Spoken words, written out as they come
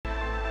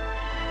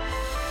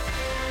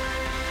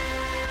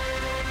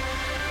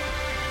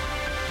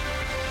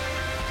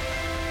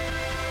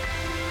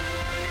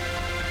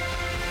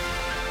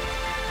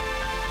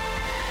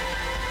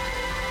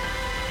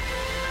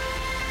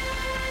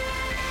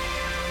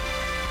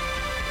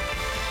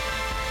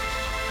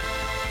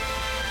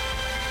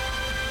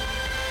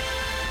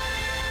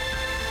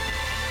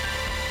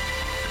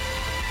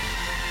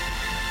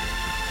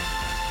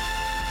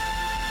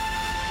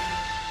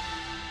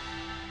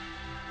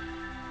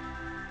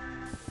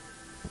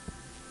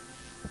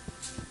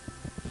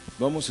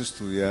Vamos a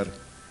estudiar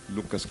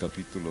Lucas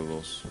capítulo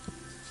 2,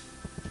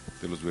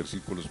 de los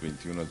versículos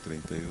 21 al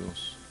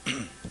 32.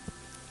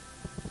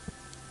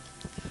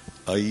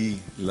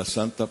 Ahí la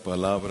santa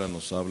palabra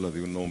nos habla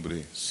de un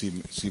hombre,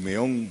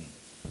 Simeón,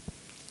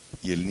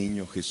 y el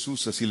niño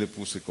Jesús. Así le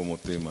puse como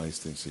tema a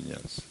esta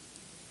enseñanza.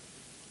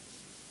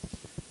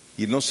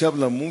 Y no se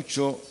habla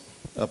mucho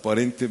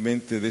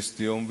aparentemente de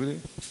este hombre,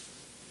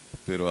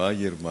 pero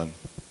ay, hermano,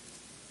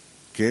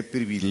 qué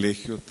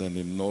privilegio tan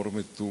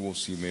enorme tuvo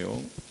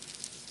Simeón.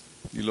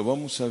 Y lo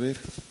vamos a ver.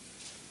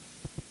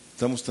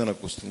 Estamos tan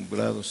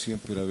acostumbrados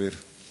siempre a ver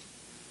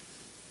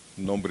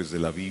nombres de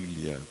la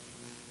Biblia,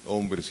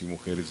 hombres y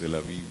mujeres de la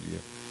Biblia,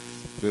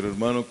 pero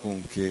hermano,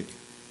 con que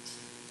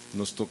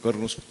nos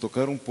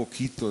tocar un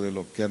poquito de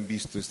lo que han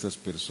visto estas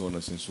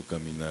personas en su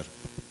caminar,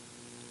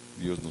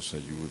 Dios nos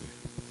ayude.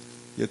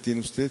 ¿Ya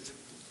tiene usted?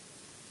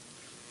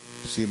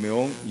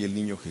 Simeón y el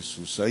niño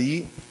Jesús.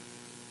 Ahí,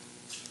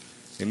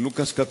 en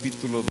Lucas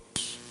capítulo 2,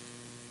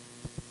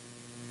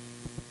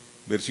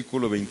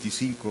 versículo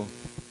 25,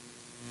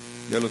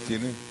 ¿ya lo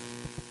tiene?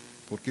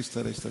 ¿Por qué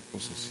estará esta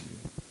cosa así?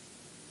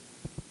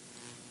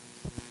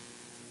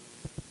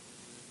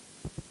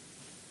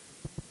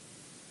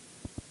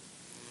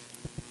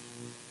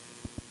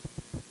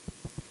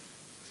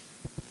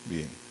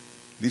 Bien,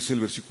 dice el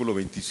versículo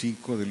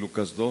 25 de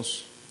Lucas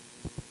 2,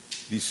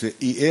 dice: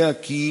 y he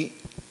aquí,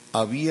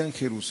 había en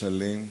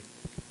Jerusalén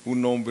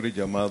un hombre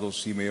llamado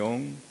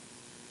Simeón,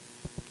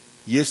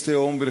 y este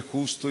hombre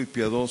justo y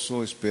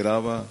piadoso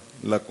esperaba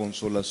la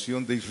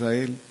consolación de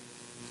Israel,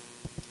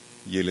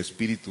 y el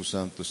Espíritu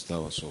Santo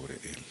estaba sobre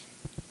él.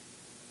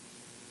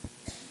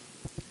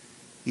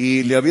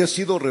 Y le había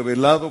sido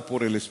revelado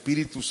por el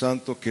Espíritu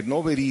Santo que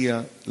no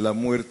vería la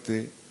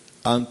muerte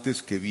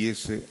antes que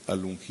viese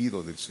al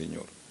ungido del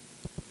Señor.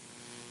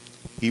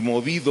 Y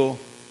movido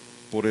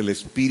por el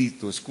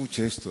Espíritu,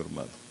 escucha esto,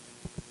 hermano,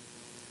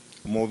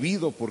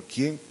 movido por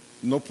quién,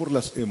 no por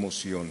las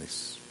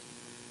emociones.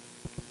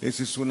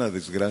 Esa es una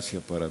desgracia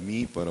para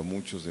mí y para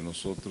muchos de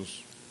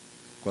nosotros,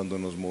 cuando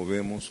nos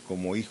movemos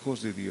como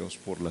hijos de Dios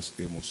por las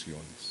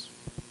emociones.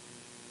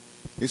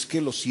 Es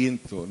que lo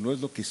siento, no es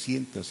lo que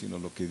sienta, sino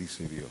lo que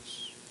dice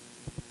Dios.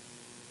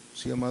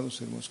 Sí, amados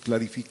hermanos,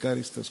 clarificar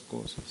estas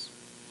cosas.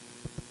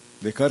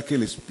 Dejar que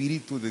el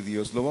Espíritu de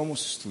Dios, lo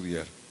vamos a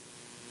estudiar.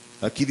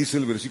 Aquí dice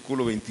el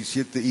versículo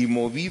 27, y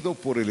movido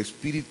por el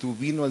Espíritu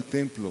vino al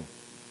templo.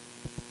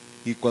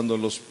 Y cuando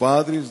los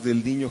padres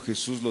del niño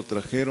Jesús lo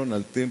trajeron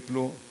al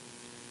templo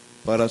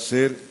para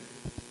hacer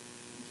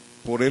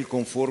por él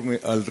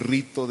conforme al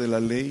rito de la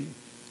ley,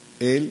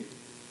 él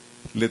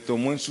le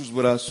tomó en sus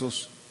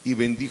brazos y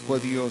bendijo a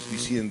Dios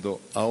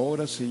diciendo: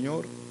 ahora,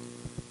 Señor,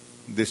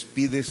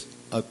 despides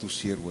a tu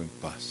siervo en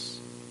paz,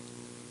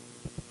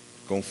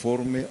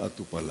 conforme a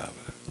tu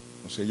palabra.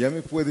 O sea, ya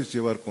me puedes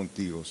llevar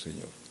contigo,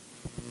 Señor.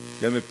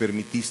 Ya me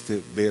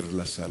permitiste ver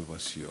la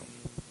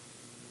salvación.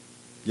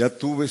 Ya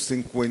tuve este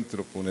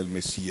encuentro con el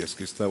Mesías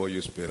que estaba yo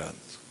esperando.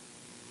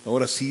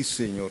 Ahora sí,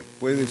 Señor,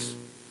 puedes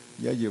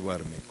ya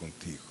llevarme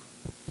contigo.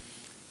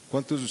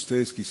 ¿Cuántos de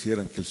ustedes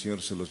quisieran que el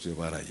Señor se los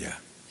llevara allá?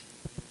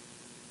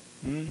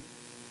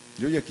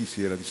 Yo ya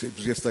quisiera. Dice,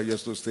 pues ya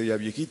está usted ya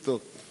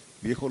viejito,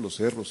 viejo los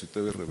cerros y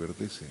todavía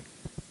reverdece.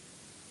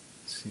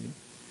 ¿Sí?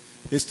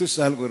 Esto es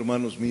algo,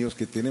 hermanos míos,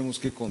 que tenemos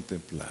que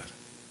contemplar.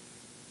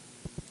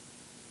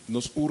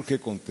 Nos urge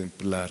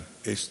contemplar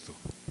esto.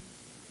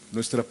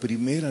 Nuestra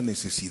primera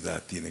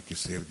necesidad tiene que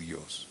ser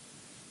Dios,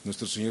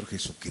 nuestro Señor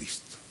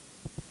Jesucristo.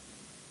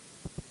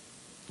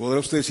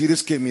 Podrá usted decir,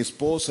 es que mi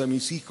esposa,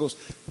 mis hijos,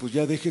 pues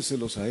ya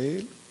déjeselos a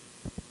Él,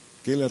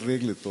 que Él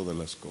arregle todas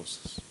las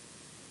cosas.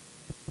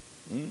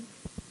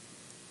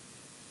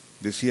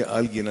 Decía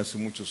alguien hace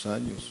muchos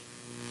años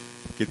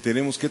que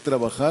tenemos que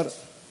trabajar,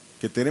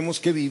 que tenemos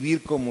que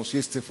vivir como si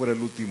este fuera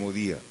el último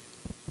día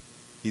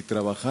y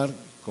trabajar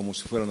como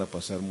si fueran a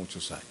pasar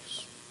muchos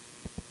años,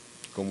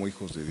 como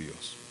hijos de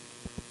Dios.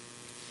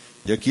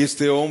 Y aquí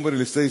este hombre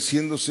le está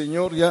diciendo: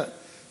 Señor, ya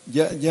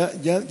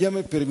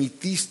me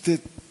permitiste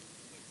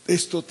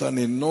esto tan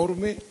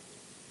enorme.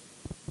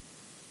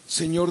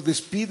 Señor,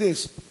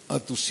 despides a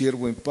tu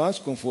siervo en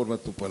paz conforme a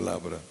tu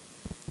palabra.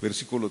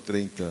 Versículo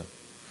 30,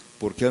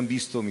 porque han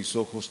visto mis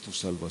ojos tu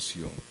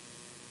salvación,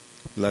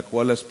 la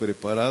cual has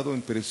preparado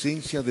en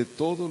presencia de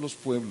todos los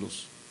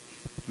pueblos,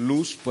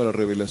 luz para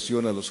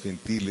revelación a los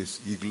gentiles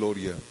y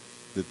gloria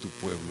de tu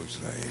pueblo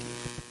Israel.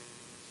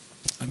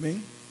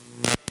 Amén.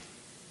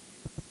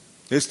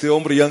 Este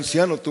hombre ya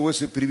anciano tuvo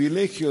ese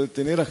privilegio de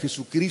tener a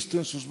Jesucristo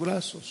en sus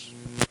brazos,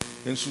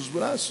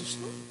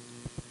 ¿no?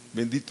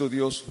 Bendito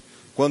Dios.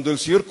 Cuando el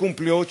Señor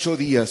cumplió 8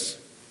 días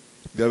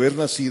de haber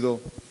nacido,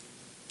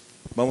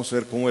 vamos a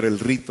ver cómo era el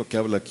rito que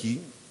habla aquí,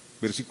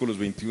 versículos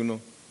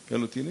 21, ¿ya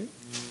lo tiene?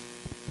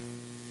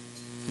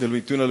 Del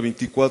 21 al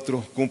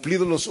 24,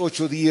 cumplidos los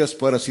 8 días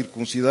para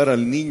circuncidar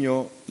al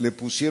niño, le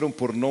pusieron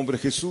por nombre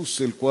Jesús,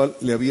 el cual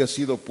le había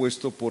sido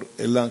puesto por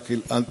el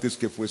ángel antes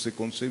que fuese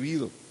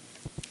concebido.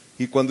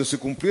 Y cuando se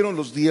cumplieron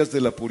los días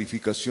de la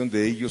purificación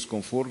de ellos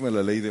conforme a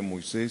la ley de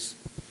Moisés,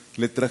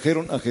 le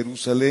trajeron a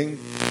Jerusalén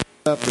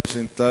a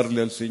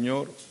presentarle al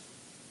Señor.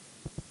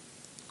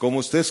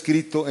 Como está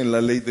escrito en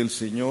la ley del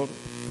Señor,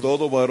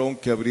 todo varón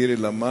que abriere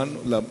la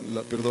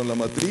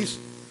matriz,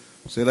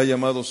 será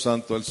llamado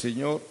santo al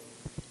Señor,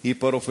 y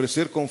para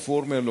ofrecer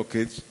conforme a lo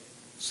que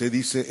se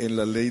dice en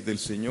la ley del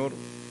Señor,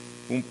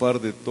 un par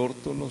de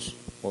tórtolos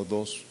o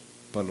 2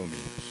 palominos.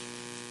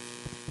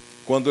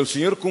 Cuando el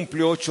Señor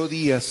cumplió 8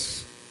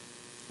 días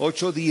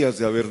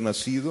de haber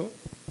nacido,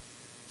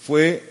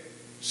 fue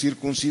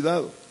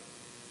circuncidado.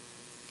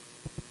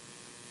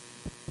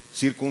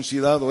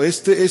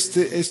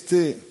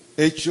 Este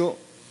hecho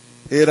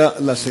era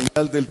la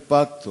señal del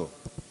pacto,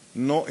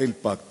 no el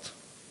pacto,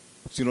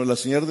 sino la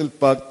señal del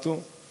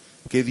pacto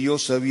que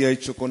Dios había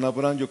hecho con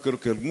Abraham. Yo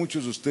creo que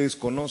muchos de ustedes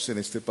conocen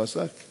este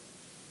pasaje.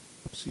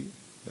 ¿Sí?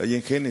 Ahí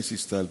en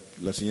Génesis está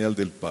la señal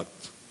del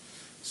pacto.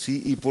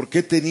 ¿Sí? ¿Y por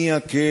qué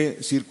tenía que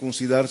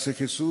circuncidarse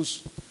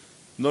Jesús?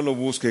 No lo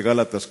busque,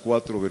 Gálatas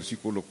 4,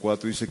 versículo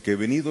 4, dice que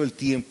venido el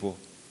tiempo,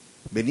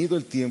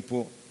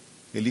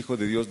 el Hijo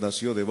de Dios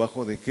nació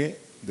debajo de ¿qué?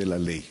 De la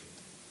ley.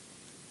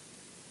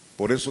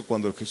 Por eso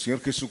cuando el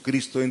Señor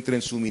Jesucristo entra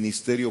en su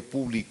ministerio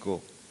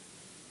público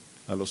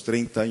a los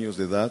 30 años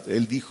de edad,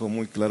 Él dijo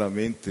muy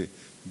claramente,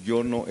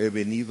 yo no he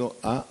venido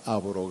a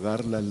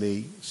abrogar la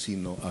ley,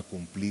 sino a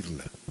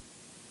cumplirla.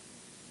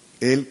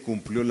 Él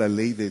cumplió la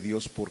ley de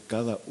Dios por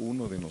cada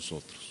uno de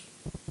nosotros,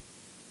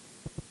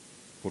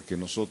 porque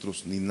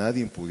nosotros ni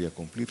nadie podía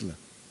cumplirla,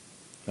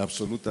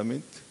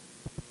 absolutamente.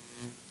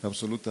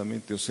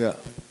 O sea,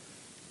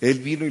 Él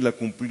vino y la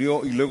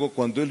cumplió, y luego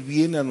cuando Él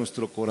viene a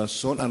nuestro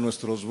corazón, a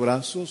nuestros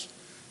brazos,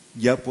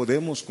 ya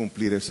podemos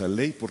cumplir esa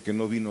ley, porque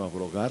no vino a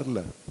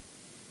abrogarla.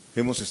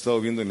 Hemos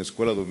estado viendo en la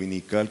escuela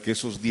dominical que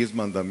esos 10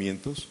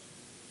 mandamientos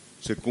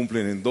se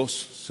cumplen en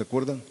 2, ¿se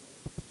acuerdan?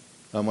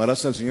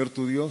 Amarás al Señor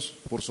tu Dios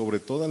por sobre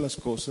todas las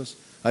cosas.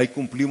 Ahí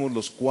cumplimos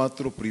los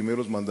 4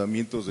 primeros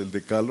mandamientos del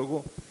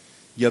Decálogo,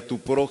 y a tu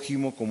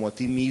prójimo como a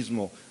ti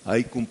mismo.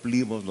 Ahí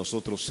cumplimos los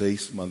otros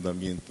 6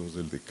 mandamientos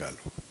del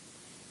Decálogo.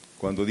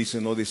 Cuando dice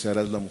no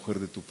desearás la mujer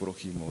de tu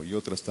prójimo y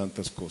otras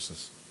tantas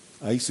cosas,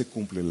 ahí se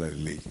cumple la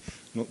ley.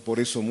 No, por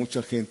eso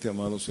mucha gente,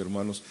 amados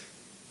hermanos,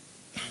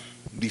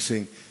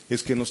 dicen,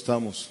 es que no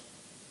estamos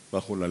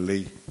bajo la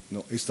ley.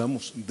 No,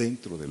 estamos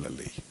dentro de la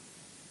ley.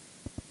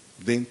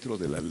 Dentro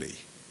de la ley.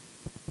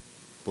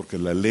 Porque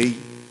la ley,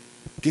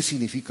 ¿qué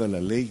significa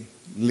la ley?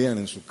 Lean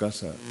en su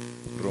casa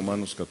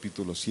Romanos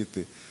capítulo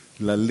 7.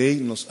 La ley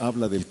nos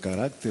habla del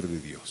carácter de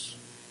Dios.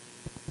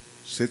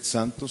 Sed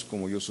santos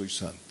como yo soy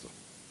santo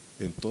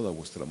en toda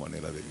vuestra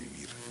manera de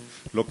vivir.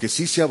 Lo que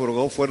sí se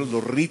abrogó fueron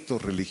los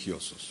ritos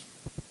religiosos,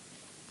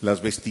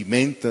 las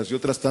vestimentas y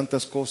otras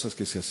tantas cosas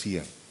que se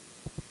hacían,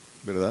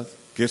 ¿verdad?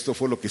 Que esto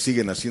fue lo que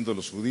siguen haciendo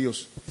los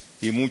judíos,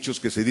 y muchos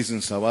que se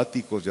dicen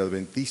sabáticos y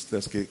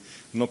adventistas, que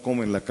no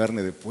comen la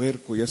carne de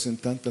puerco y hacen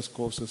tantas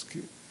cosas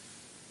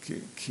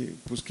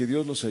pues que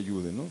Dios los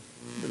ayude, ¿no?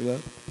 ¿Verdad?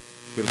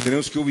 Pero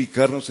tenemos que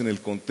ubicarnos en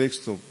el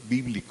contexto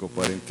bíblico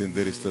para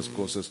entender estas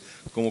cosas.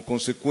 Como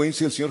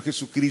consecuencia, el Señor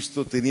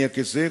Jesucristo tenía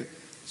que ser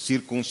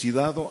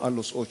circuncidado a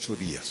los 8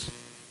 días.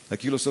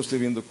 Aquí lo está usted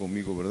viendo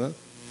conmigo, ¿verdad?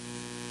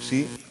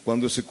 Sí,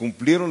 cuando se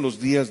cumplieron los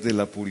días de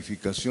la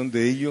purificación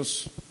de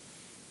ellos,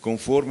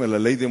 conforme a la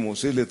ley de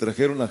Moisés, le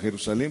trajeron a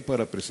Jerusalén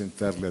para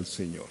presentarle al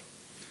Señor.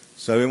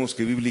 Sabemos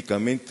que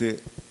bíblicamente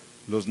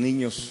los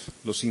niños,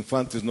 los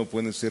infantes no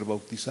pueden ser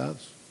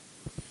bautizados,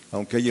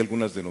 aunque hay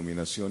algunas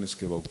denominaciones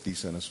que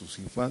bautizan a sus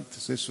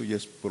infantes. Eso ya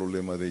es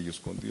problema de ellos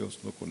con Dios,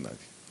 no con nadie.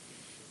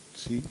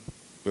 ¿Sí?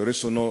 Pero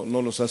eso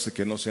no los hace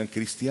que no sean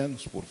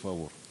cristianos, por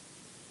favor.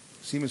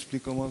 ¿Sí me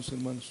explico, amados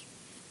hermanos?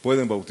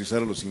 Pueden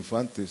bautizar a los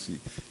infantes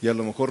y a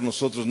lo mejor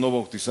nosotros no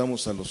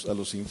bautizamos a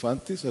los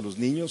infantes, a los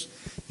niños,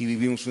 y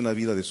vivimos una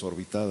vida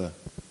desorbitada.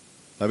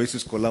 A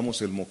veces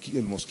colamos el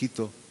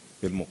mosquito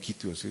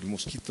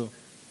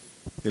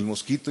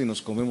y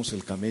nos comemos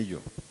el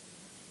camello.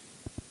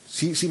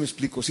 ¿Sí me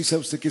explico? ¿Sí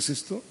sabe usted qué es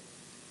esto?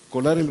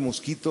 Colar el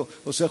mosquito,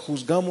 o sea,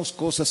 juzgamos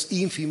cosas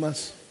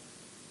ínfimas,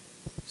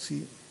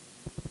 ¿sí?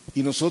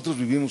 Y nosotros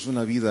vivimos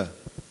una vida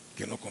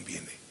que no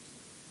conviene.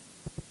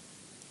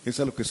 Es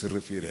a lo que se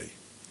refiere ahí.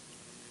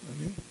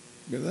 ¿Amén?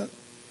 ¿Verdad?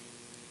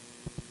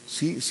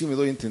 Sí me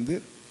doy a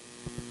entender.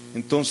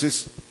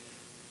 Entonces,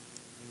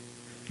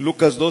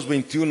 Lucas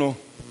 2:21,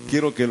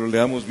 quiero que lo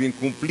leamos bien.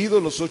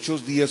 Cumplidos los 8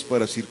 días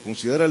para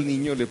circuncidar al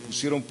niño, le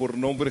pusieron por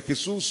nombre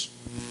Jesús,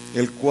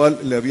 el cual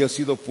le había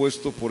sido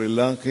puesto por el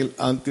ángel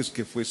antes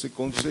que fuese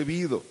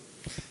concebido.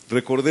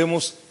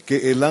 Recordemos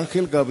que el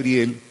ángel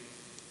Gabriel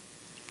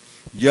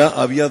ya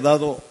había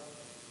dado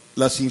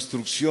las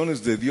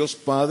instrucciones de Dios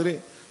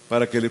Padre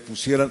para que le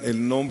pusieran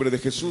el nombre de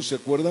Jesús, ¿se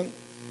acuerdan?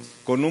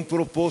 Con un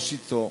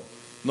propósito.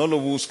 No lo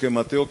busque,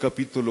 Mateo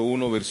capítulo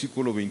 1,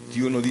 versículo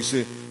 21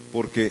 dice,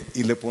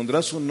 y le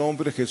pondrá su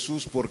nombre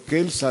Jesús, porque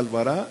él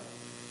salvará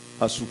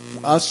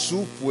a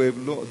su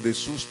pueblo de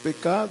sus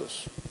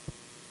pecados.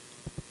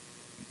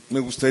 Me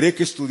gustaría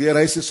que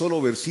estudiara ese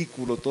solo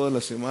versículo toda la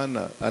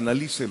semana,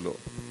 analícelo,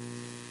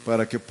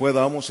 para que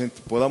podamos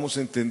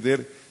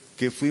entender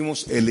que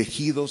fuimos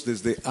elegidos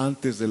desde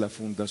antes de la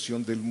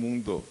fundación del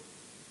mundo.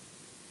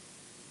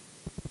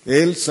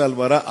 Él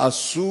salvará a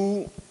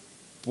su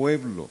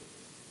pueblo,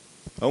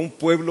 a un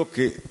pueblo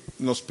que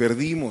nos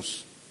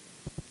perdimos,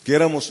 que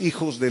éramos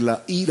hijos de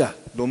la ira,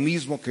 lo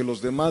mismo que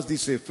los demás,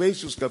 dice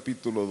Efesios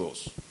capítulo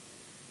 2.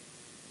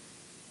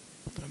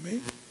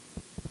 Amén.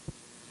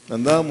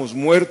 Andábamos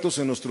muertos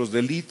en nuestros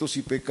delitos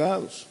y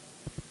pecados.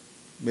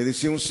 Me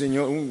decía un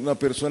señor, una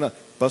persona,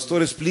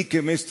 pastor,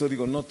 explíqueme esto.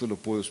 Digo, no te lo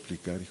puedo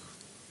explicar, hijo.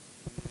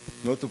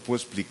 No te puedo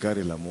explicar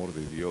el amor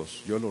de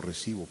Dios. Yo lo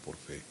recibo por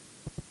fe.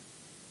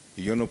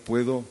 Y yo no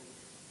puedo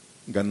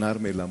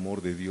ganarme el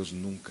amor de Dios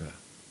nunca.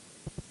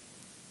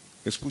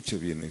 Escuche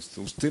bien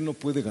esto, usted no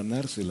puede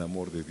ganarse el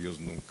amor de Dios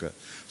nunca.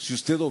 Si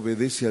usted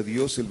obedece a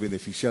Dios, el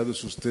beneficiado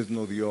es usted,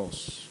 no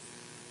Dios.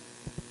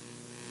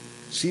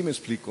 ¿Sí me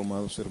explico,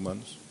 amados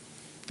hermanos?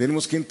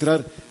 Tenemos que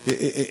entrar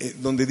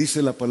donde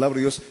dice la palabra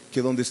de Dios,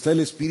 que donde está el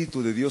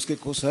Espíritu de Dios, ¿qué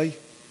cosa hay?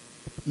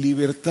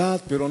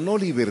 Libertad, pero no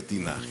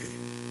libertinaje.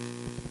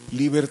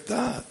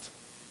 Libertad.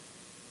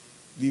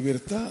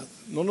 Libertad.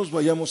 No nos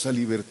vayamos a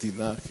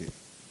libertinaje.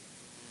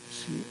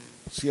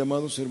 Sí,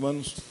 amados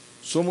hermanos,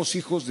 somos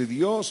hijos de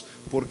Dios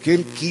porque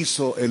Él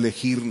quiso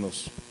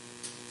elegirnos.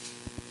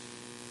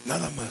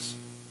 Nada más,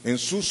 en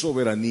su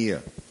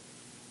soberanía.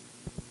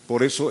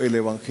 Por eso el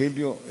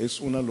Evangelio es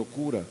una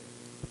locura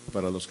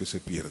para los que se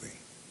pierden.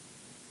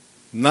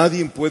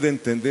 Nadie puede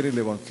entender el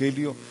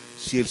Evangelio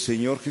si el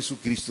Señor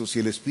Jesucristo, si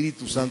el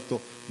Espíritu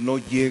Santo no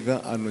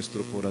llega a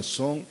nuestro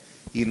corazón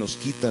y nos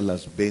quita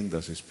las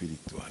vendas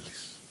espirituales.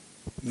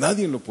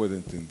 Nadie lo puede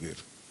entender.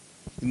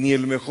 Ni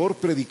el mejor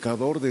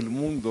predicador del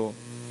mundo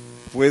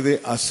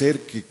puede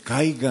hacer que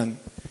caigan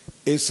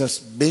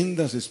esas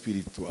vendas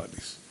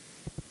espirituales.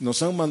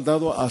 Nos han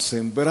mandado a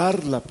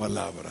sembrar la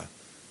palabra,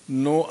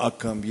 no a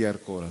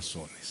cambiar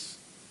corazones.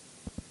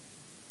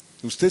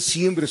 Usted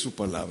siembre su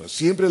palabra,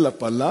 siembre la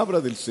palabra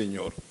del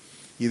Señor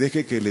y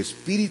deje que el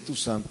Espíritu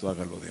Santo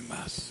haga lo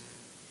demás.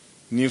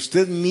 Ni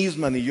usted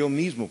misma ni yo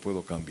mismo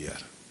puedo cambiar.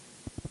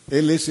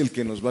 Él es el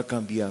que nos va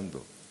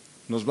cambiando,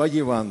 nos va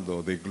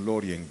llevando de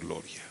gloria en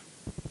gloria.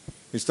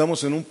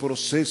 Estamos en un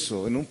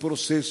proceso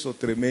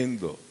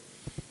tremendo,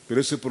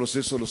 pero ese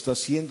proceso lo está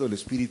haciendo el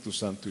Espíritu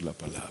Santo y la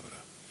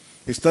palabra.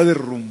 Está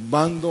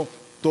derrumbando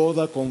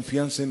toda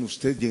confianza en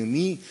usted y en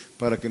mí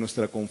para que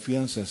nuestra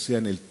confianza sea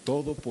en el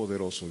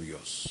todopoderoso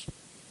Dios.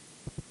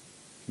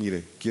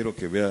 Mire, quiero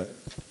que vea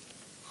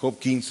Job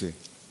 15,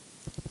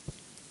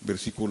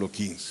 versículo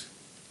 15.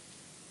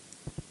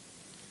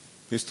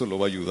 Esto lo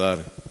va a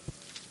ayudar.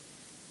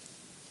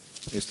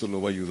 Esto lo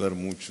va a ayudar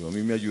mucho. A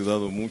mí me ha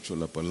ayudado mucho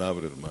la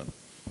palabra, hermano.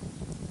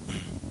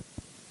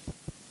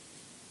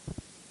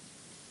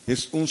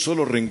 Es un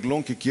solo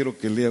renglón que quiero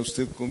que lea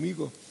usted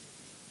conmigo.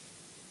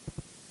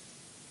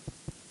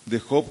 De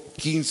Job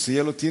 15,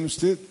 ¿ya lo tiene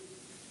usted?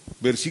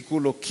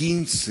 Versículo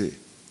 15.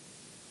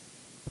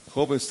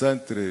 Job está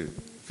entre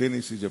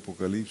Génesis y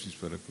Apocalipsis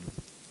para que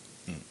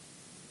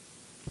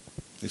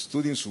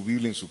estudien su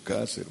Biblia en su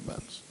casa,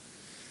 hermanos.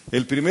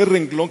 El primer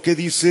renglón que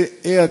dice,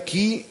 he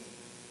aquí,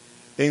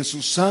 en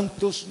sus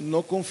santos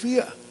no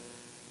confía.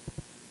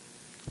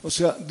 O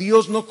sea,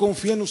 Dios no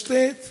confía en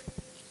usted.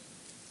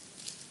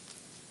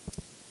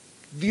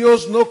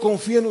 Dios no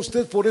confía en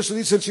usted, por eso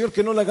dice el Señor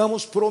que no le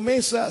hagamos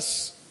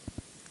promesas.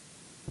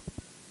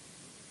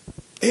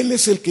 Él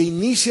es el que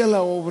inicia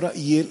la obra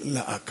y Él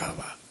la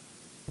acaba.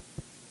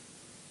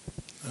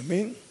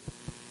 Amén.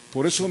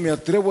 Por eso me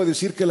atrevo a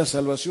decir que la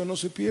salvación no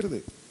se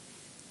pierde.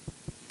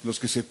 Los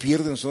que se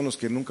pierden son los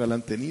que nunca la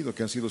han tenido,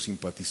 que han sido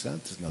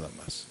simpatizantes nada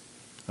más.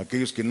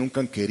 Aquellos que nunca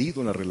han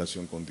querido una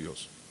relación con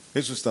Dios.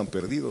 Esos están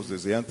perdidos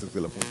desde antes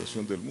de la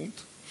fundación del mundo.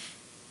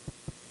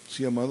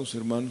 Sí, amados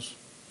hermanos.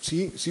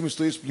 Sí me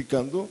estoy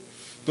explicando.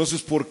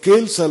 Entonces, ¿por qué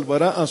Él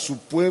salvará a su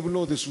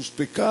pueblo de sus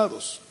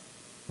pecados?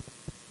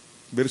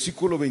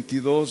 Versículo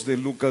 22 de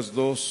Lucas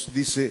 2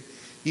 dice,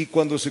 y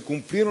cuando se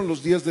cumplieron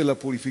los días de la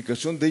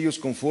purificación de ellos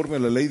conforme a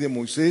la ley de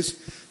Moisés,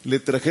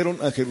 le trajeron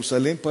a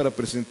Jerusalén para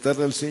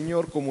presentarle al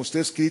Señor, como está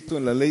escrito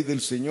en la ley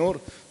del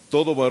Señor,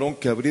 todo varón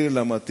que abriere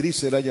la matriz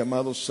será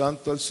llamado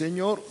santo al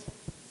Señor,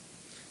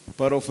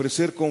 para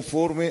ofrecer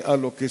conforme a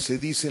lo que se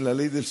dice en la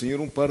ley del Señor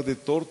un par de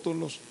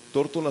tórtolas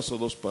o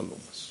 2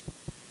 palomas.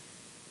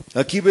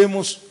 Aquí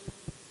vemos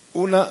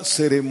una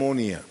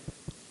ceremonia,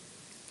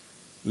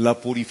 la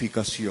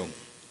purificación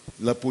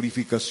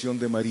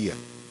de María.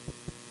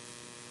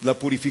 La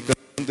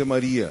purificación de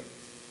María.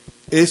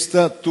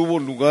 Esta tuvo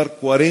lugar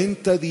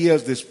 40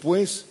 días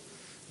después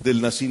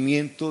del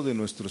nacimiento de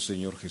nuestro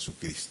Señor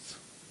Jesucristo,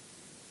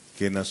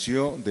 que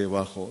nació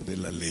debajo de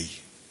la ley.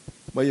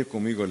 Vaya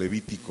conmigo a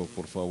Levítico,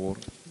 por favor,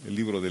 el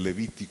libro de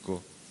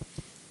Levítico,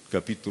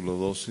 capítulo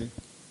 12.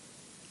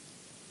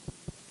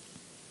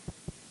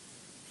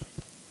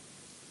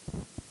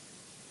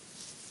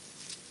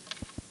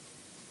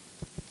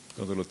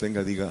 Cuando lo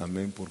tenga, diga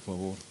amén, por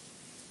favor.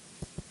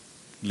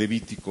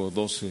 Levítico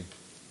 12.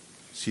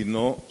 Si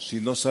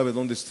no sabe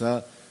dónde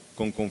está,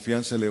 con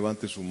confianza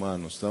levante su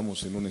mano.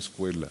 Estamos en una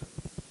escuela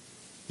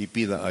y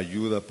pida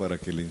ayuda para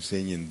que le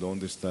enseñen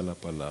dónde está la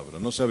palabra.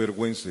 No se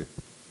avergüence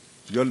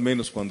Yo al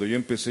menos cuando yo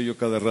empecé, yo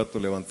cada rato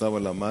levantaba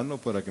la mano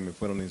para que me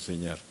fueran a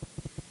enseñar.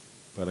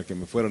 Para que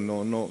me fueran,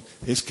 no,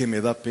 es que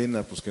me da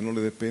pena, pues que no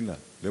le dé pena.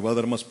 Le va a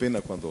dar más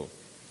pena cuando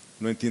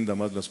no entienda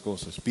más las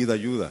cosas. Pida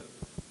ayuda.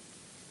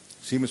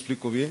 ¿Sí me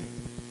explico bien?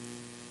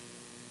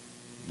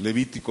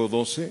 Levítico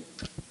 12,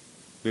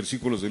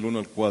 versículos del 1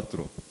 al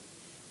 4.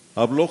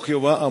 Habló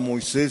Jehová a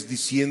Moisés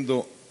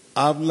diciendo: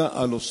 habla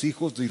a los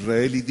hijos de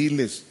Israel y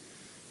diles: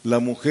 la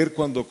mujer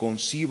cuando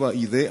conciba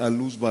y dé a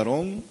luz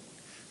varón,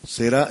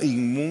 será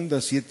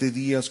inmunda 7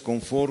 días,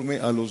 conforme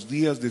a los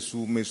días de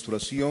su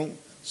menstruación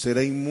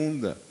será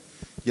inmunda,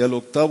 y al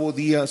 8º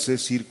día se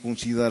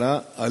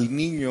circuncidará al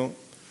niño,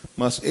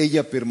 mas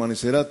ella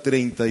permanecerá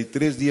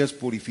 33 días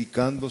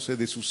purificándose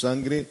de su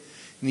sangre,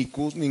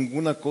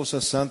 ninguna cosa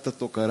santa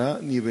tocará,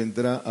 ni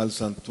vendrá al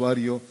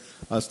santuario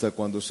hasta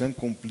cuando sean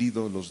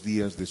cumplidos los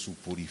días de su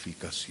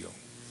purificación.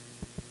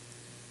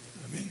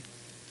 Amén.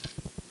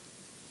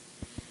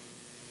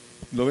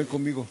 ¿Lo ven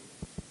conmigo?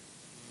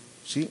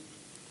 ¿Sí?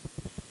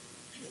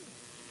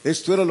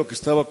 Esto era lo que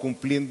estaba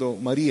cumpliendo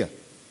María,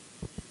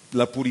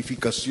 la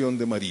purificación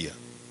de María.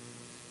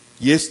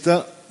 Y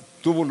esta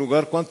tuvo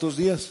lugar ¿cuántos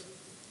días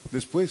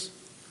después?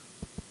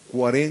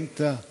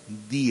 40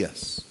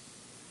 días.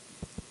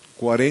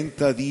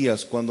 40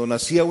 días. Cuando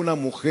nacía una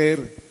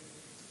mujer,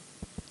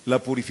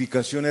 la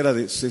purificación era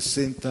de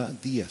 60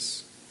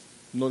 días,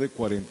 no de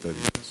 40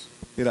 días.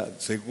 Era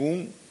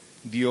según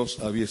Dios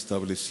había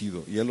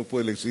establecido. Ya lo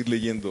puede seguir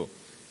leyendo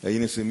ahí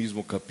en ese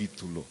mismo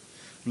capítulo.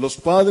 Los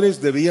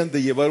padres debían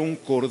de llevar un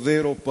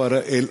cordero para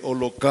el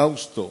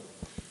holocausto.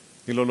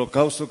 ¿El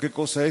holocausto qué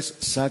cosa es?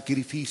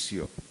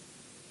 Sacrificio.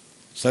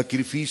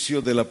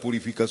 Sacrificio de la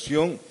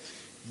purificación,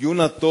 y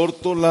una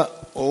tórtola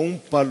o un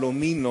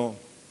palomino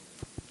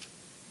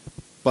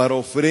para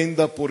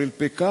ofrenda por el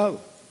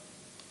pecado.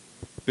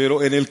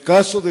 Pero en el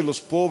caso de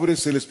los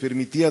pobres se les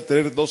permitía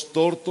traer 2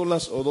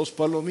 tórtolas o 2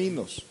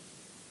 palominos.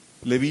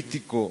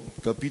 Levítico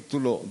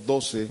capítulo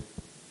 12.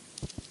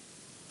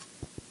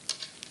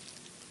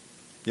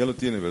 Ya lo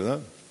tiene, ¿verdad?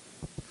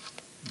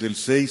 Del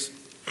 6,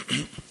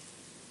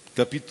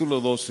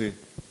 capítulo 12,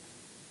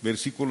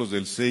 versículos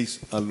del 6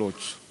 al 8.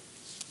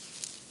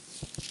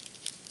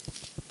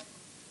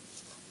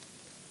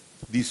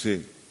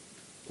 Dice: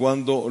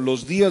 cuando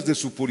los días de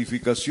su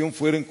purificación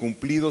fueren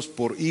cumplidos,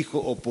 por hijo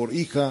o por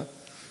hija,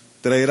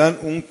 traerán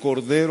un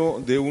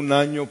cordero de 1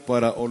 año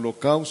para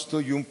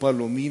holocausto y un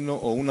palomino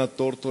o una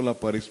tórtola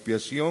para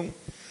expiación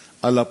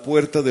a la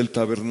puerta del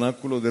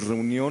tabernáculo de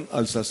reunión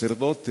al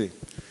sacerdote,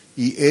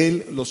 y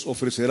él los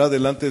ofrecerá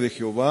delante de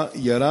Jehová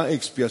y hará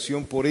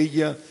expiación por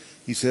ella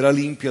y será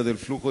limpia del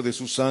flujo de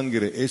su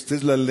sangre. Esta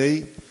es la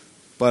ley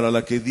para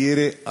la que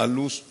diere a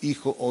luz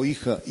hijo o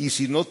hija, y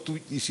si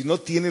no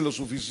tiene lo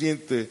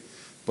suficiente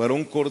para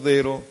un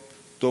cordero,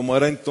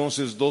 tomará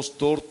entonces 2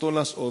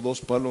 tórtolas o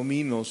 2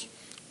 palominos,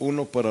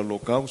 uno para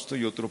holocausto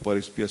y otro para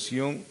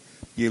expiación,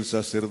 y el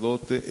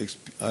sacerdote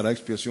hará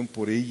expiación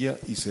por ella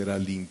y será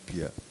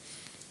limpia.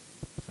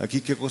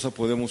 Aquí, ¿qué cosa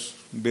podemos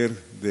ver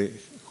de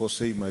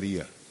José y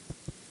María?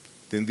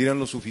 ¿Tendrían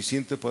lo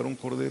suficiente para un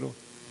cordero?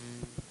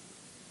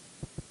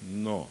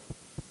 No.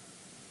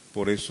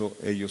 Por eso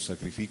ellos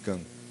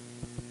sacrifican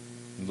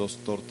 2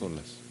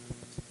 tórtolas.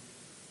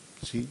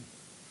 ¿Sí?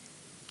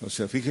 O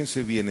sea,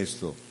 fíjense bien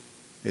esto.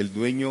 El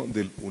dueño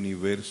del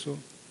universo,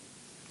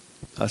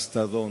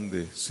 ¿hasta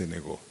dónde se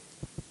negó?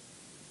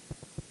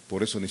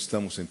 Por eso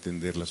necesitamos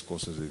entender las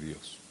cosas de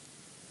Dios.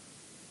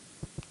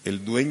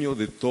 El dueño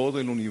de todo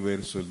el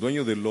universo, el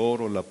dueño del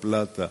oro, la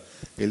plata,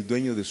 el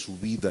dueño de su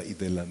vida y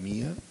de la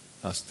mía,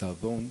 ¿hasta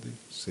dónde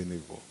se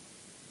negó?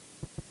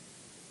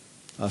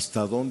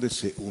 ¿Hasta dónde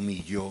se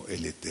humilló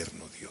el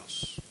eterno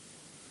Dios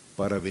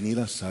para venir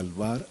a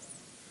salvar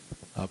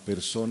a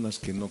personas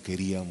que no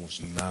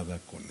queríamos nada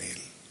con Él?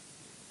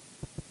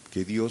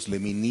 Que Dios le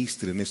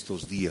ministre en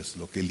estos días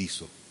lo que Él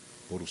hizo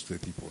por usted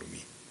y por mí.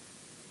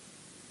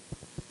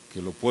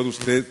 Que lo pueda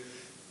usted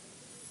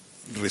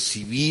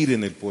recibir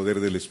en el poder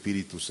del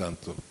Espíritu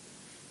Santo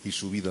y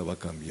su vida va a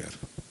cambiar.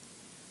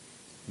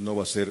 No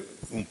va a ser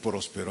un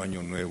próspero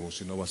año nuevo,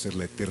 sino va a ser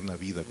la eterna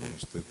vida con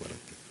usted para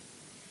ti.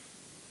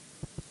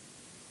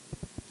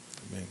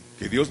 Amén.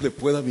 Que Dios le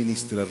pueda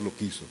ministrar lo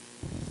que hizo.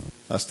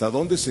 ¿Hasta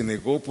dónde se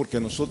negó? Porque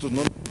a nosotros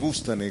no nos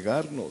gusta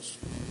negarnos.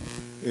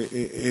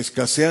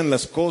 Escasean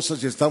las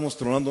cosas y estamos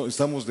tronando,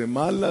 estamos de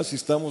malas y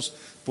estamos.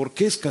 ¿Por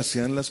qué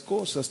escasean las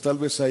cosas? Tal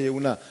vez haya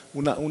una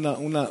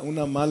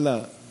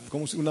mala,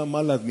 una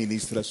mala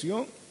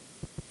administración.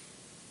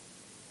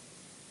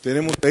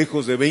 Tenemos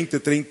hijos de 20,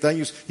 30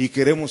 años y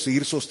queremos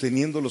seguir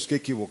sosteniéndolos. Qué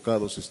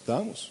equivocados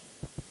estamos.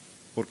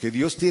 Porque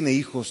Dios tiene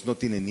hijos, no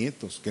tiene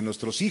nietos. Que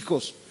nuestros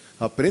hijos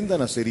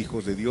aprendan a ser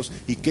hijos de Dios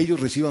y que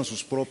ellos reciban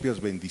sus propias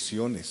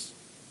bendiciones,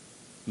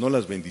 no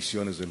las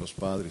bendiciones de los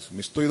padres. ¿Me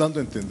estoy dando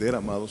a entender,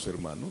 amados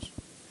hermanos?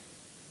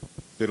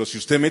 Pero si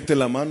usted mete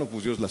la mano,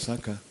 pues Dios la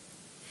saca.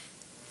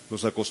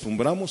 Nos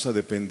acostumbramos a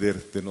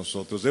depender de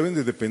nosotros. Deben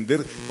de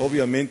depender,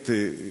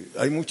 obviamente,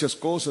 hay muchas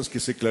cosas que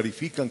se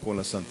clarifican con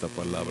la santa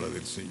palabra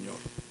del Señor.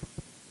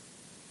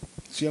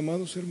 ¿Sí,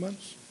 amados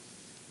hermanos?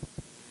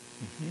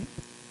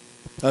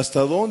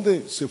 ¿Hasta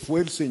dónde se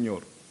fue el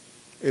Señor,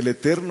 el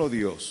eterno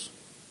Dios?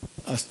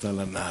 Hasta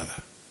la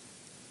nada.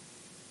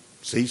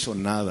 Se hizo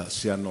nada,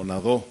 se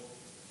anonadó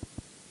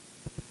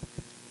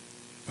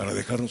para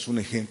dejarnos un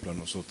ejemplo a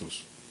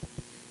nosotros.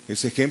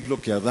 Ese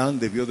ejemplo que Adán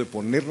debió de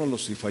ponérnoslo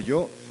si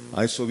falló,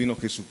 a eso vino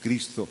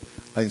Jesucristo,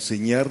 a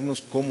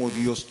enseñarnos cómo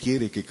Dios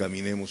quiere que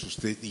caminemos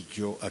usted y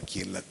yo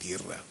aquí en la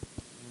tierra.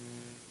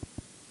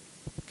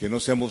 Que no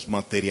seamos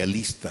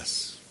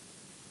materialistas.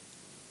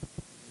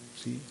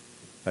 ¿Sí?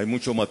 Hay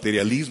mucho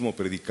materialismo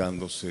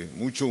predicándose,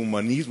 mucho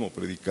humanismo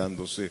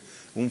predicándose,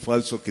 un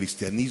falso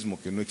cristianismo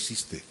que no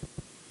existe.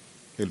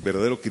 El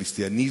verdadero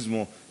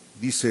cristianismo,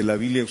 dice la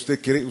Biblia,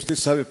 ¿usted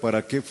sabe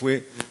para qué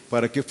fue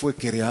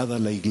creada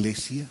la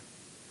iglesia?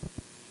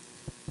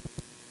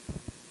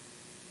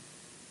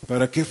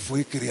 ¿Para qué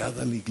fue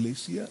creada la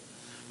iglesia?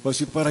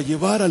 Pues para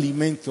llevar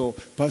alimento,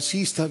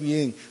 sí está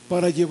bien,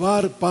 para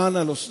llevar pan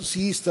a los,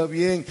 sí está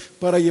bien,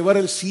 para llevar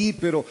el sí,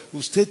 pero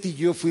usted y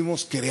yo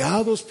fuimos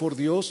creados por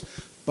Dios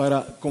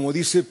para, como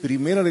dice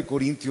 1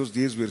 Corintios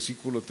 10,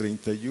 versículo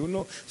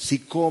 31, si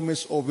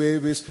comes o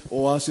bebes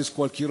o haces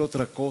cualquier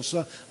otra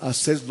cosa,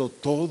 hacedlo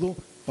todo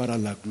para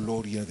la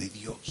gloria de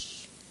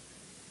Dios.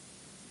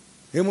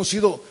 Hemos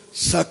sido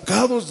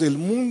sacados del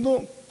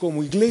mundo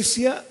como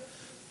iglesia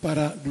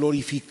para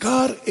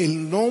glorificar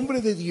el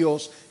nombre de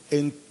Dios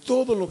en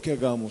todo lo que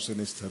hagamos en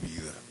esta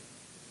vida.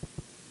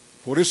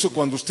 Por eso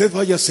cuando usted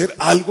vaya a hacer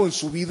algo en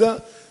su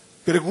vida,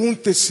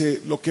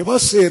 pregúntese, ¿lo que va a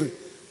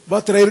hacer va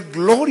a traer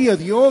gloria a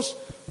Dios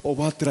o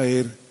va a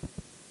traer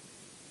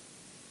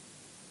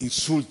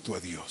insulto a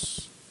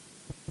Dios?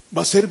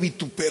 ¿Va a ser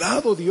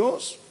vituperado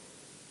Dios?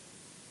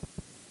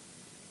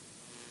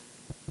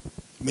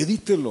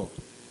 Medítelo.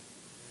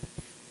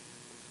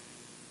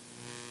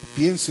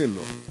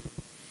 Piénselo.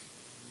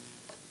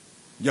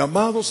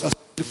 Llamados a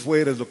salir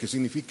fuera es lo que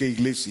significa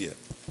iglesia.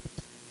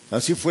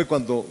 Así fue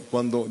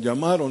cuando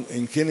llamaron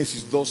en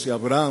Génesis 12 a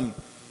Abraham,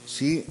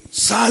 ¿sí?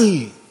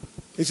 Sal,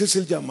 ese es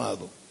el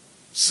llamado.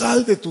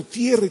 Sal de tu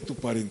tierra y tu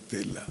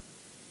parentela.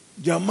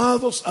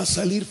 Llamados a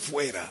salir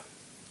fuera,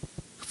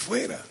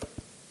 fuera.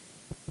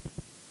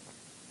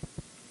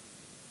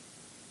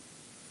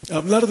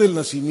 Hablar del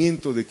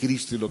nacimiento de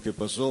Cristo y lo que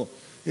pasó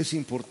es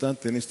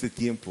importante en este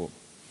tiempo,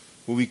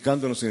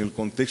 ubicándonos en el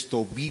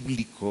contexto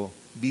bíblico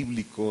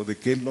de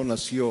que Él no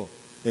nació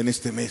en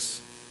este mes.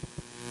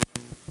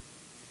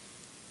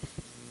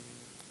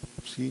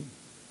 ¿Sí?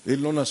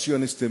 Él no nació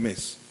en este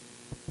mes.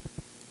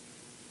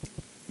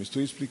 ¿Me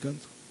estoy explicando?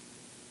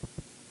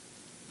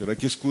 Pero hay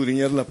que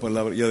escudriñar la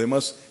palabra. Y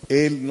además,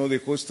 Él no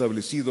dejó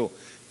establecido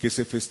que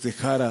se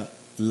festejara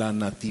la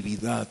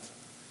natividad,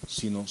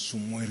 sino su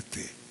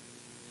muerte.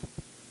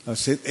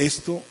 Haced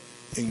esto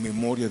en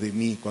memoria de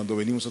mí. Cuando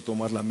venimos a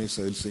tomar la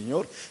mesa del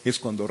Señor, es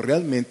cuando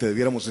realmente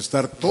debiéramos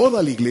estar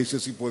toda la iglesia,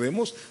 si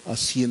podemos,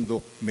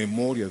 haciendo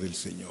memoria del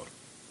Señor.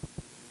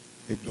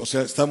 O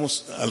sea,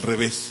 estamos al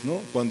revés,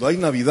 ¿no? Cuando hay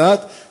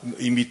Navidad,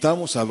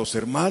 invitamos a los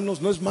hermanos,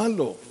 no es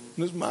malo.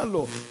 No es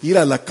malo ir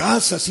a la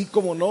casa, así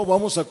como no,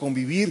 vamos a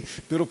convivir,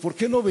 pero ¿por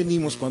qué no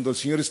venimos cuando el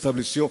Señor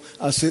estableció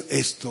hacer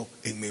esto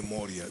en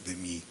memoria de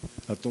mí,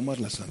 a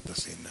tomar la Santa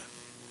Cena?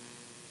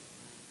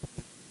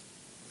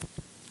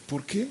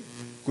 ¿Por qué?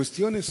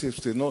 Cuestiónese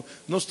usted, no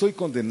estoy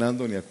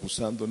condenando ni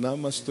acusando, nada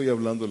más estoy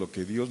hablando de lo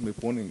que Dios me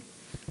pone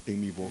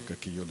en mi boca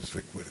que yo les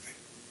recuerde.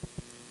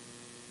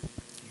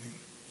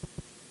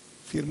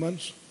 ¿Sí,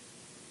 hermanos?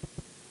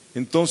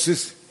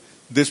 Entonces,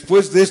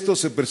 después de esto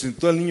se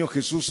presentó al niño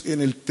Jesús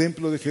en el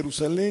templo de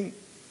Jerusalén.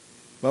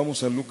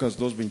 Vamos a Lucas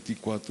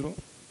 2:24.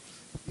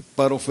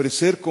 Para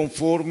ofrecer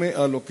conforme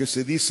a lo que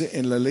se dice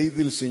en la ley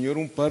del Señor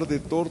un par de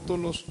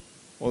tórtolos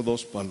o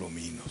 2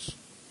 palominos.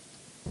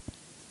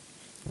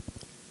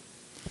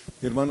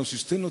 Hermanos, si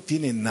usted no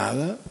tiene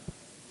nada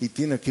y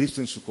tiene a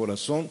Cristo en su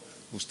corazón,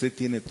 usted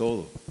tiene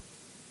todo.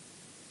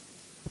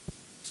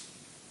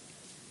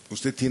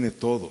 Usted tiene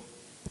todo.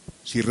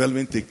 Si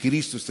realmente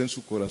Cristo está en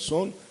su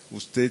corazón,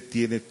 usted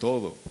tiene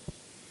todo.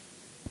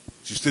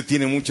 Si usted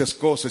tiene muchas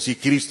cosas y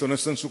Cristo no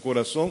está en su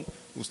corazón,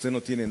 usted no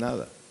tiene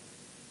nada.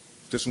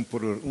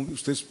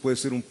 Usted puede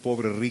ser un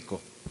pobre rico.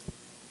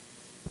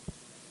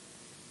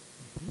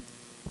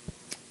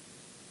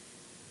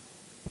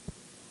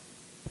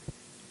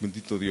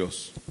 Bendito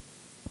Dios.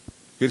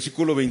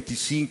 Versículo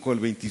 25 al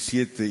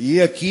 27. Y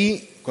he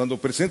aquí, cuando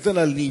presentan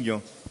al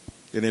niño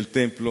en el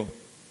templo,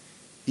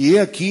 y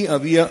he aquí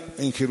había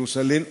en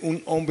Jerusalén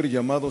un hombre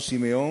llamado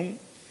Simeón,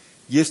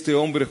 y este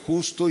hombre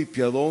justo y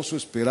piadoso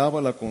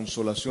esperaba la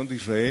consolación de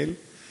Israel,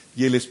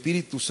 y el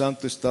Espíritu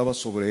Santo estaba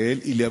sobre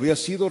él, y le había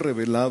sido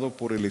revelado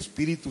por el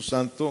Espíritu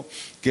Santo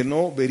que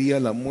no vería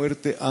la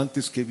muerte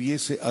antes que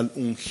viese al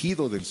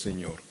ungido del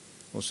Señor.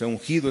 O sea,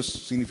 ungido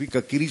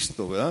significa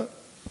Cristo, ¿verdad?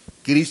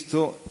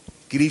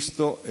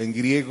 Cristo en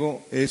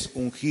griego es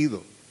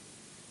ungido.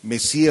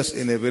 Mesías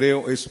en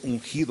hebreo es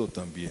ungido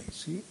también,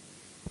 ¿sí?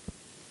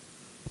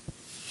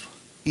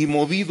 Y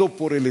movido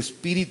por el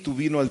Espíritu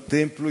vino al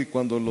templo, y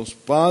cuando los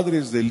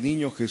padres del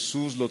niño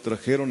Jesús lo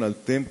trajeron al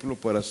templo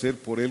para hacer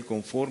por él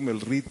conforme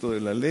el rito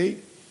de la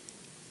ley,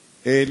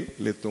 él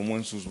le tomó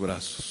en sus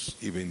brazos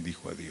y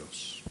bendijo a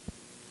Dios.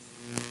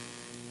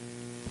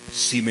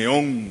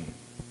 Simeón,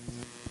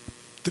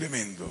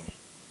 tremendo.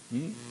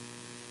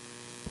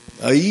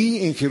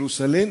 Ahí en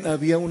Jerusalén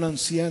había un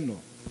anciano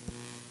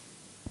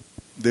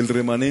del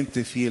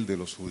remanente fiel de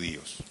los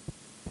judíos,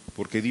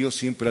 porque Dios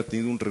siempre ha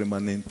tenido un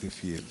remanente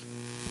fiel,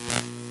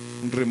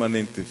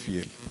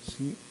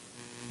 ¿sí?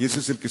 Y ese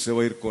es el que se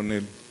va a ir con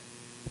él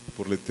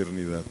por la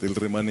eternidad, el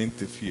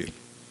remanente fiel,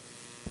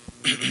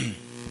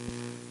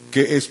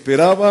 que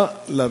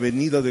esperaba la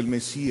venida del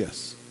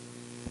Mesías.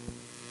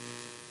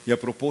 Y a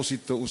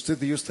propósito,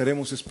 usted y yo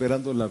estaremos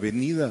esperando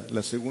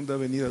la segunda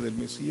venida del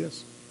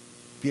Mesías.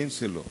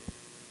 Piénselo,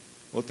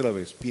 otra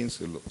vez,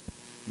 piénselo,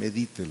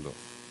 medítelo.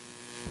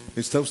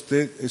 ¿Está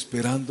usted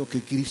esperando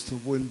que Cristo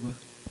vuelva?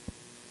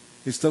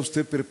 ¿Está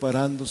usted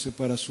preparándose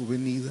para su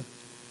venida?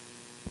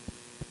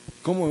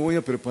 ¿Cómo me voy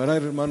a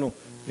preparar, hermano,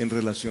 en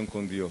relación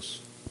con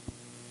Dios?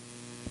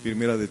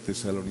 Primera de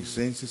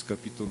Tesalonicenses,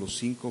 capítulo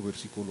 5,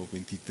 versículo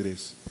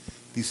 23.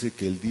 Dice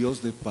que el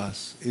Dios de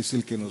paz es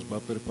el que nos va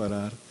a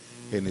preparar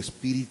en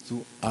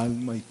espíritu,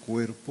 alma y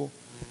cuerpo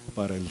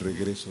para el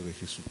regreso de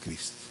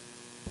Jesucristo.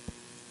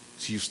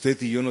 Si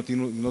usted y yo no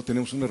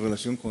tenemos una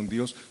relación con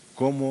Dios,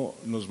 ¿cómo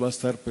nos va a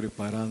estar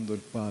preparando el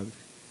Padre?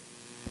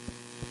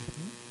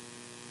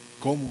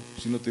 ¿Cómo?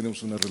 Si no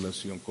tenemos una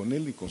relación con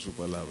Él y con su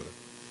palabra.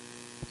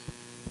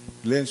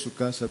 Lea en su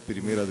casa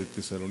Primera de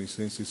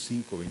Tesalonicenses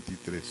 5,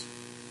 23.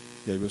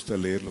 Y ahí va usted a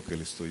leer lo que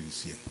le estoy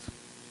diciendo.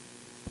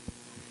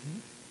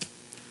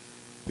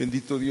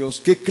 Bendito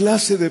Dios. ¿Qué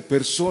clase de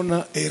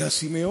persona era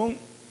Simeón?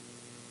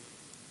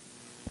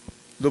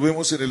 Lo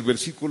vemos en el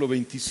versículo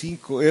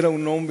 25. Era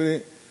un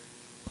hombre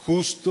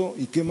justo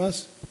y ¿qué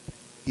más?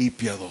 Y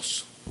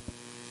piadoso.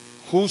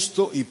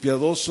 Justo y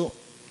piadoso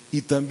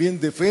y también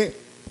de fe,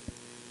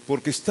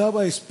 porque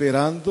estaba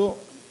esperando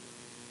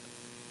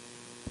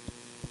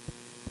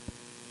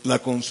la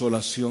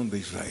consolación de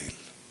Israel.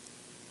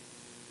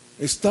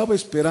 Estaba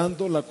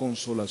esperando la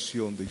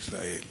consolación de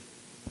Israel.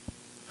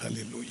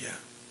 Aleluya.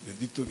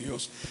 Bendito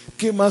Dios.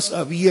 ¿Qué más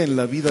había en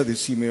la vida de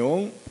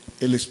Simeón?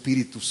 El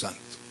Espíritu Santo.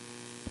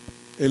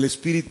 El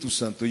Espíritu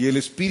Santo. Y el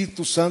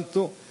Espíritu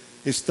Santo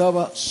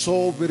estaba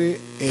sobre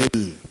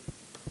él.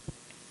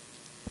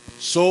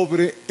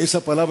 Sobre,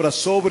 esa palabra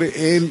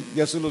sobre él,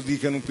 ya se los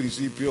dije en un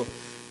principio,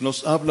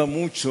 nos habla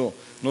mucho,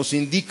 nos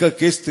indica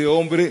que este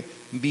hombre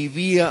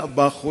vivía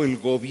bajo el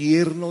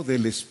gobierno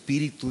del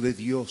Espíritu de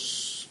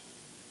Dios.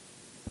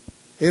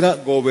 Era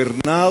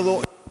gobernado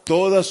en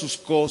todas sus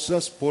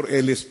cosas por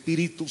el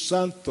Espíritu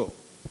Santo.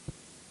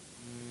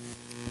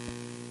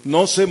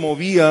 No se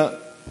movía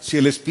si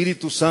el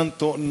Espíritu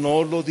Santo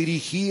no lo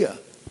dirigía.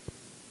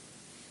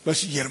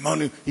 Así,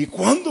 hermano, ¿y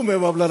cuándo me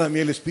va a hablar a mí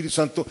el Espíritu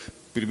Santo?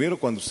 Primero,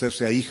 cuando usted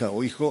sea hija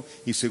o hijo,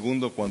 y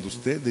segundo, cuando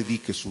usted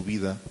dedique su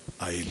vida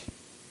a Él.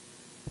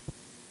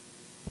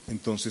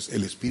 Entonces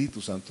el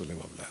Espíritu Santo le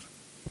va a hablar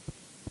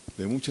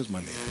de muchas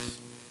maneras.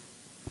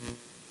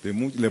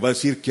 Le va a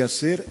decir qué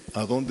hacer,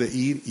 a dónde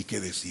ir y qué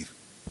decir.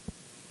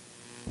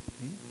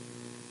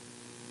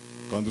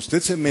 Cuando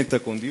usted se meta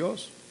con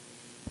Dios,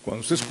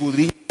 cuando usted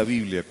escudriñe la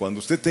Biblia, cuando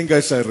usted tenga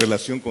esa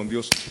relación con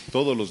Dios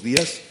todos los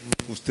días,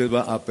 usted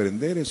va a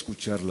aprender a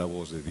escuchar la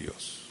voz de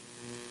Dios.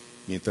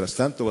 Mientras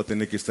tanto va a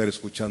tener que estar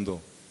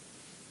escuchando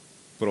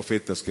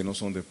profetas que no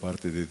son de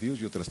parte de Dios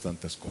y otras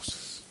tantas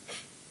cosas.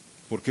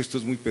 Porque esto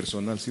es muy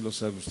personal, si lo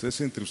sabe usted, es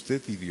entre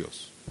usted y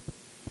Dios.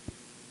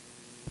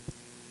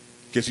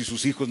 Que si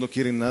sus hijos no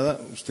quieren nada,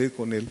 usted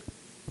con él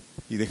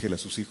y déjele a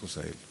sus hijos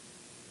a él.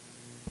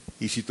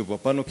 Y si tu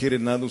papá no quiere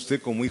nada,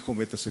 usted como hijo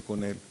métase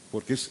con él,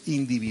 porque es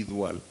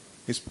individual,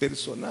 es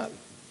personal.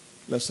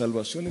 La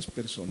salvación es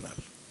personal.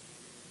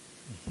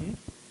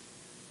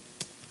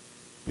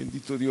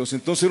 Bendito Dios.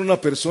 Entonces era una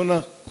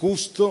persona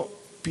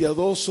justo,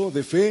 piadoso,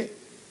 de fe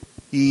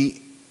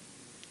y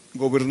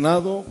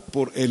gobernado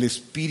por el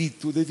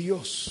Espíritu de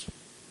Dios.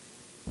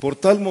 Por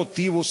tal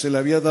motivo se le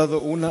había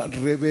dado una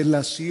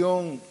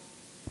revelación.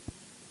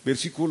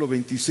 Versículo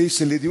 26,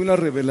 se le dio una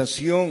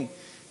revelación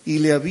y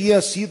le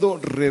había sido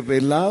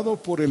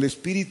revelado por el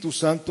Espíritu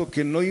Santo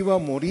que no iba a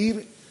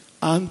morir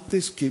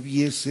antes que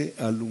viese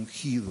al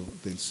ungido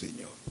del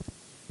Señor.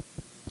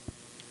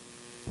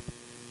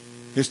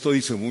 Esto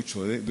dice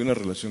mucho de una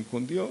relación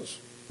con Dios.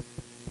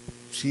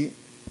 ¿Sí?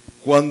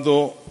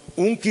 Cuando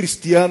un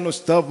cristiano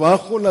está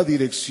bajo la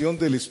dirección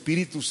del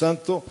Espíritu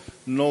Santo,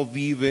 no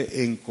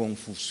vive en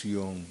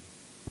confusión.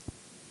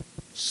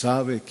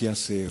 Sabe qué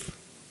hacer.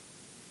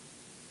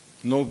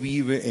 No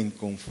vive en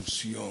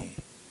confusión,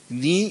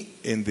 ni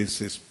en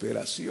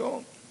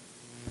desesperación.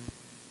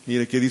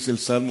 Mire qué dice el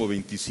Salmo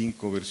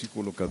 25,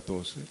 versículo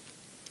 14.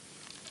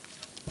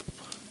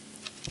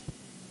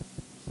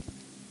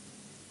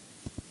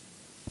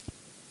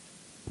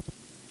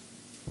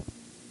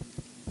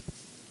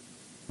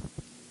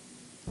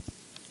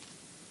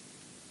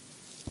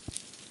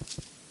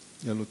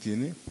 ¿Ya lo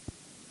tiene?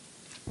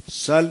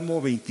 Salmo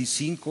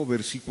 25,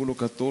 versículo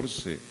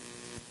 14.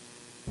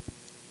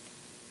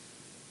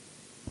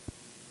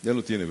 Ya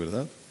lo tiene,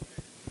 ¿verdad?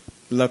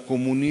 la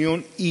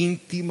comunión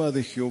íntima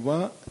de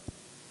Jehová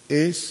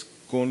es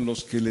con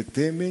los que le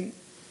temen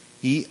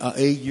y a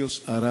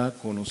ellos hará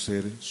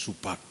conocer su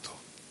pacto.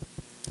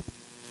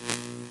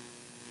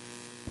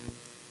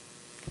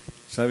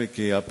 ¿Sabe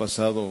que ha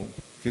pasado,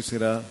 qué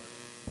será,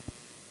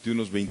 de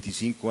unos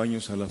 25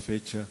 años a la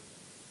fecha?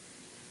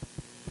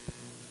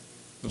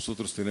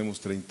 Nosotros tenemos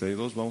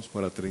 32, vamos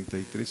para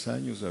 33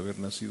 años de haber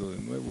nacido de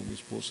nuevo, mi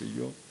esposa y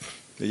yo.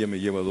 Ella me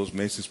lleva 2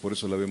 meses, por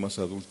eso la ve más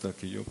adulta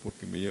que yo,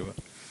 porque me lleva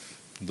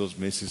 2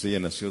 meses. Ella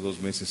nació 2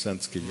 meses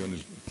antes que yo en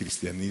el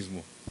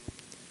cristianismo.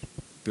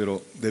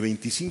 Pero de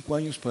 25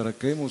 años para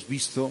acá hemos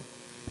visto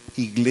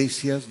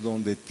iglesias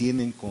donde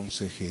tienen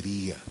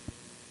consejería.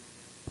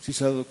 ¿Sí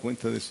se ha dado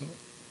cuenta de eso?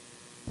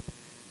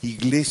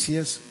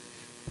 Iglesias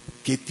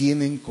que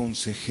tienen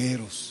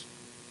consejeros.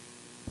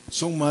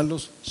 ¿Son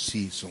malos?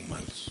 Sí, son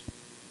malos.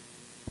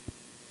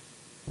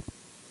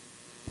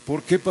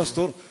 ¿Por qué,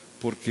 pastor?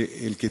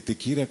 Porque el que te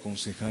quiere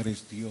aconsejar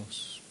es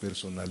Dios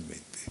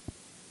personalmente,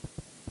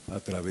 a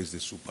través de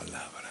su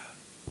palabra.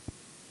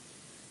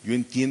 Yo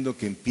entiendo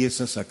que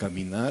empiezas a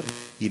caminar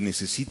y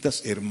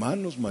necesitas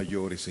hermanos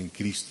mayores en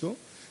Cristo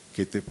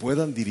que te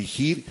puedan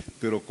dirigir,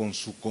 pero con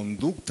su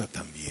conducta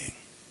también.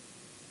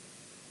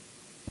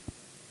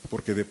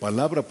 Porque de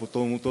palabra por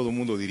todo el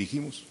mundo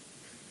dirigimos,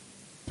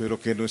 pero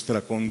que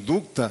nuestra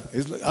conducta,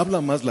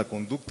 habla más la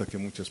conducta que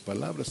muchas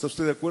palabras. ¿Está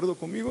usted de acuerdo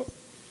conmigo?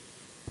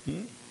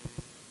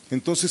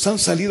 Entonces han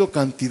salido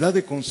cantidad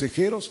de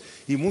consejeros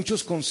y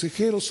muchos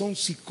consejeros son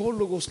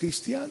psicólogos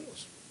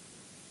cristianos.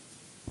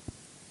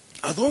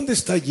 ¿A dónde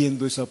está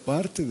yendo esa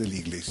parte de la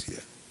iglesia?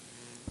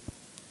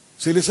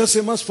 ¿Se les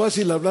hace más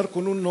fácil hablar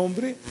con un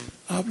hombre?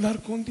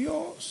 Hablar con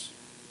Dios.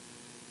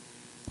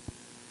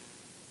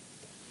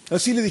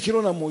 Así le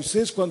dijeron a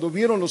Moisés cuando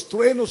vieron los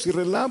truenos y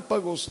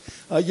relámpagos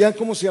allá,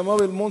 ¿cómo se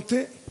llamaba el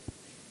monte?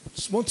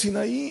 Monte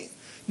Sinaí.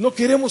 No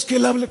queremos que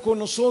Él hable con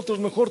nosotros,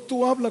 mejor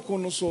tú habla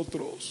con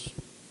nosotros.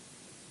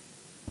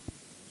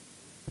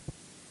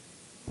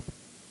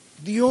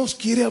 Dios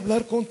quiere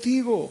hablar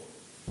contigo.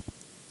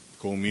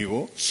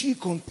 ¿Conmigo? Sí,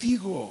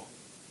 contigo.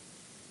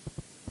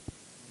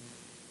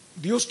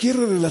 Dios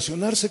quiere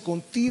relacionarse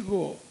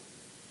contigo.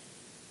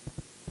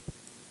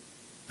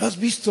 ¿Has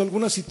visto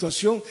alguna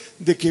situación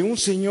de que un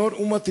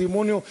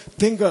matrimonio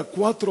tenga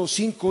 4 o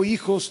 5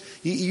 hijos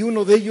y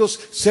uno de ellos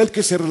sea el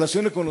que se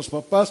relacione con los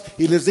papás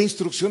y les dé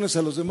instrucciones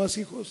a los demás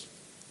hijos?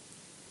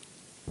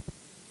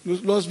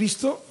 ¿Lo has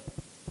visto?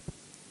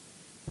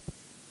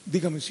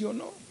 Dígame sí o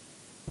no.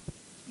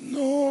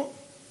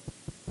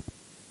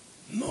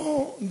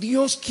 No,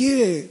 Dios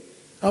quiere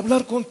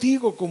hablar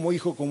contigo como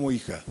hijo, como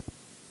hija.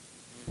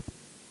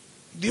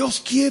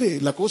 Dios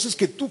quiere, la cosa es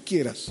que tú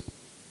quieras.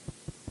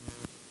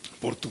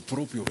 Por tu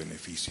propio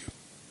beneficio.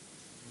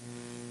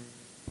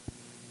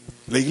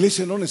 La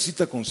iglesia no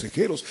necesita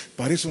consejeros,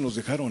 para eso nos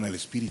dejaron al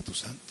Espíritu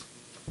Santo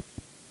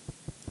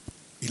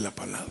y la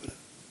palabra.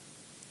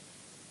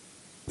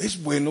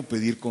 Es bueno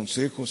pedir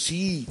consejo,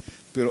 sí,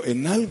 pero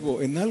en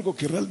algo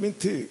que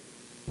realmente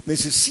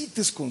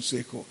necesites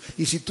consejo.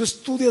 Y si tú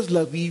estudias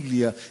la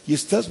Biblia y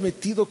estás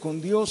metido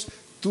con Dios,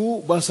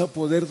 tú vas a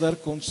poder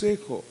dar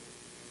consejo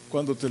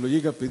cuando te lo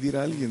llegue a pedir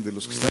a alguien de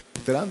los que están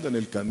entrando en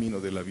el camino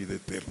de la vida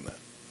eterna.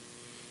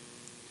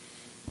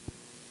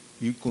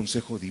 Y un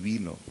consejo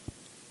divino.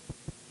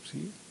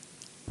 ¿Sí?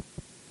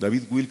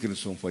 David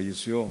Wilkerson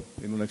falleció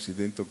en un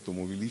accidente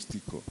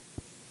automovilístico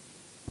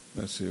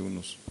hace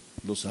unos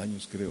 2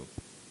 años, creo.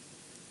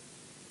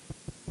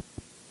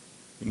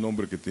 Un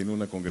hombre que tenía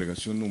una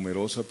congregación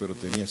numerosa, pero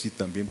tenía así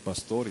también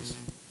pastores.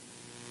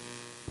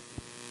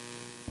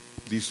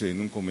 Dice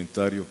en un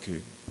comentario que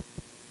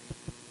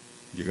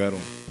llegaron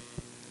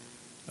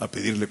a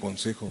pedirle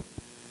consejo.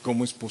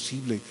 ¿Cómo es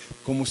posible?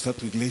 ¿Cómo está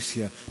tu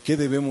iglesia? ¿Qué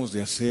debemos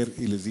de hacer?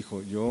 Y les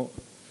dijo, yo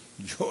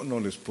no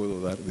les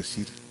puedo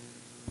decir,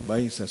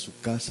 váyanse a su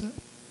casa,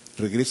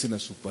 regresen a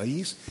su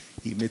país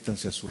y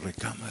métanse a su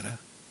recámara.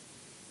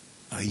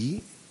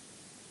 Ahí,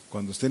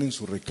 cuando estén en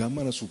su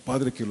recámara, su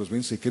Padre que los ve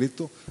en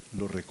secreto,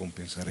 los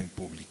recompensará en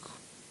público.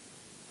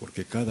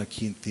 Porque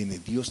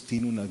Dios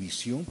tiene una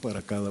visión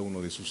para cada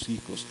uno de sus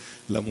hijos.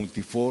 La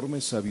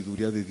multiforme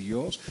sabiduría de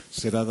Dios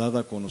será dada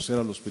a conocer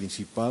a los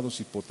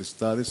principados y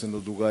potestades en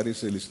los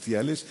lugares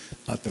celestiales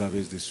a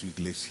través de su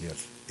iglesia.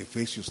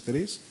 Efesios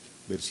 3,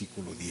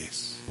 versículo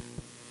 10.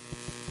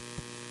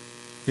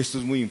 Esto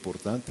es muy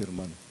importante,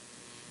 hermano.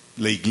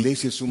 La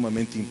iglesia es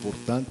sumamente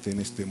importante en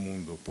este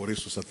mundo, por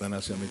eso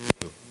Satanás se ha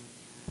metido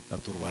a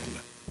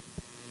turbarla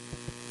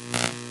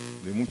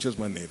de muchas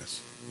maneras.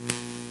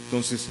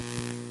 Entonces,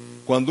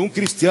 cuando un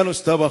cristiano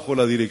está bajo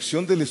la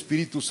dirección del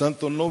Espíritu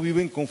Santo, no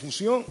vive en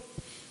confusión.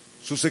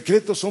 Sus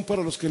secretos son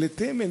para los que le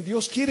temen.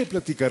 Dios quiere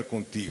platicar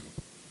contigo.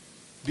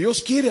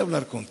 Dios quiere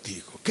hablar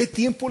contigo. ¿Qué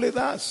tiempo le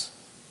das?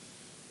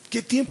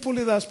 ¿Qué tiempo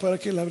le das para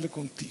que Él hable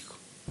contigo?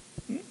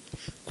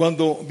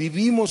 Cuando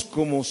vivimos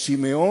como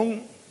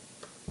Simeón,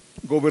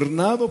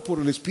 gobernado por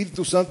el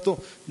Espíritu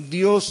Santo,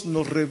 Dios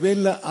nos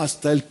revela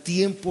hasta el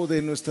tiempo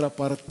de nuestra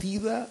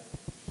partida,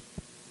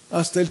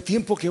 hasta el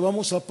tiempo que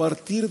vamos a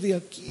partir de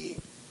aquí.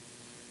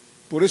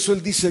 Por eso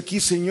Él dice aquí,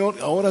 Señor,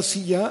 ahora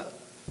sí ya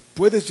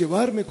puedes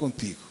llevarme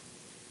contigo.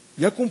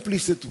 Ya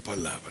cumpliste tu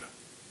palabra.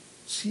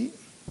 Sí,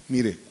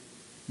 mire,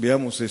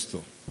 veamos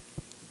esto.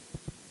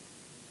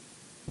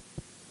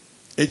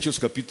 Hechos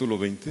capítulo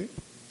 20,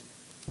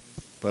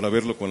 para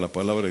verlo con la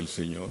palabra del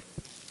Señor.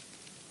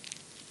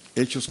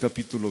 Hechos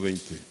capítulo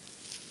 20.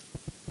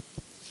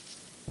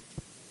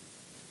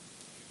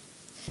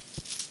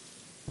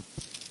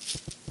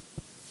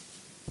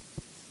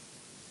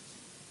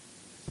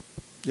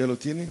 ¿Ya lo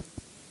tiene?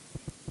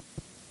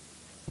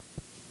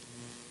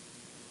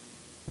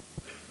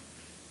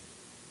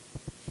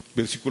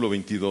 Versículo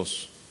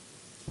 22.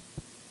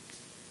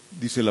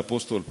 Dice el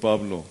apóstol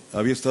Pablo,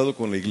 había estado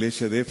con la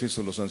iglesia de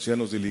Éfeso, los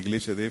ancianos de la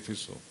iglesia de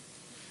Éfeso.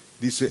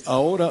 Dice,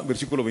 ahora,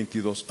 versículo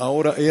 22,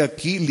 ahora he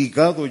aquí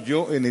ligado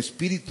yo en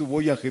espíritu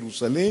voy a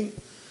Jerusalén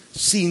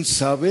sin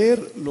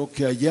saber lo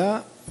que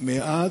allá me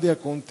ha de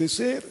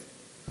acontecer,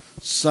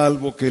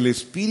 salvo que el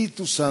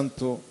Espíritu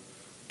Santo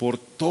por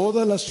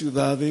todas las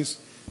ciudades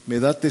me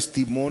da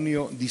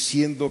testimonio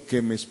diciendo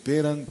que me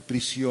esperan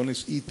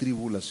prisiones y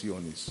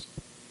tribulaciones.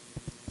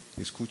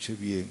 Escuche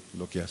bien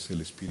lo que hace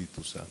el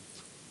Espíritu Santo.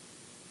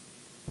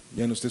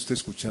 Ya no usted está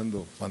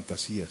escuchando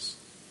fantasías.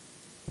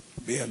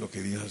 Vea lo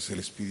que dice el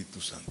Espíritu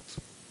Santo.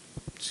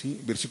 ¿Sí?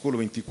 Versículo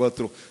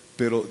 24,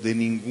 pero de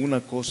ninguna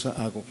cosa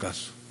hago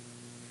caso,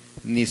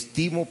 ni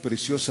estimo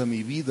preciosa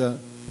mi vida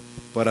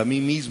para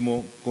mí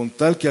mismo, con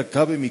tal que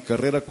acabe mi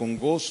carrera con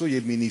gozo y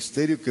el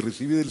ministerio que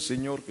recibí del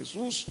Señor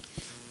Jesús,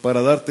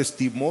 para dar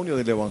testimonio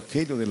del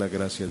Evangelio de la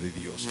gracia de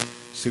Dios.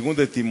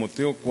 Segunda de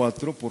Timoteo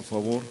 4, por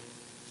favor.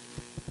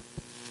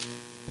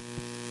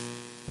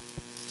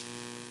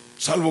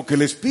 Salvo que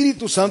el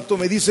Espíritu Santo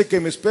me dice que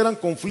me esperan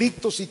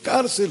conflictos y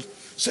cárcel.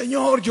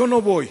 Señor, yo no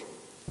voy.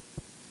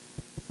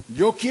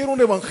 Yo quiero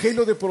un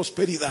evangelio de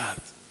prosperidad,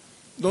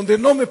 donde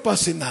no me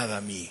pase nada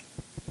a mí.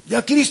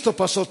 Ya Cristo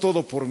pasó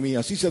todo por mí,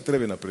 así se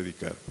atreven a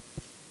predicar.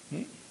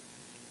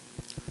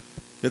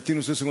 Ya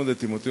tiene usted 2 de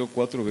Timoteo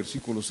 4,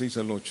 versículos 6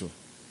 al 8.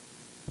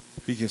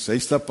 Fíjense, ahí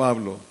está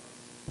Pablo.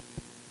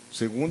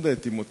 2 de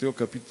Timoteo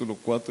capítulo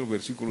 4,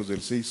 versículos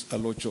del 6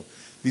 al 8.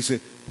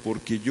 Dice,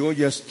 porque yo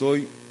ya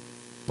estoy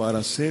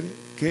para ser,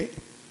 ¿qué?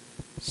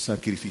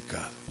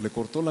 Sacrificado. Le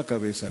cortó la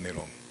cabeza a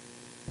Nerón.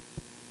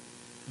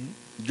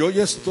 Yo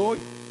ya estoy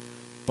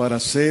para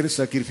ser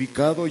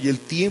sacrificado y el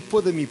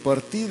tiempo de mi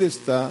partida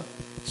está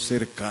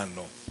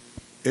cercano.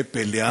 He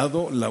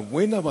peleado la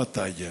buena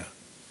batalla,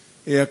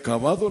 he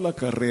acabado la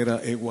carrera,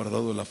 he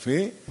guardado la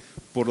fe.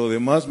 Por lo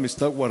demás me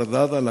está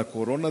guardada la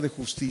corona de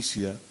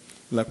justicia,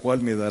 la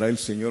cual me dará el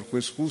Señor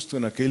juez justo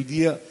en aquel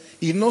día,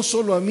 y no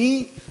solo a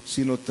mí,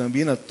 sino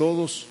también a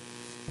todos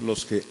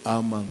los que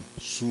aman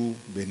su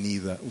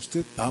venida.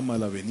 ¿Usted ama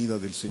la venida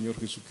del Señor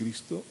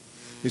Jesucristo?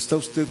 ¿Está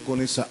usted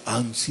con esa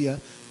ansia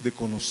de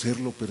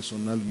conocerlo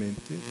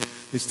personalmente?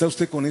 ¿Está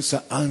usted con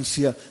esa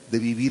ansia de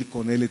vivir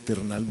con Él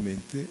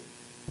eternamente?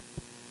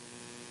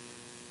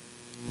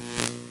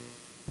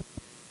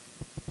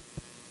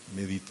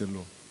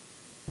 Medítelo,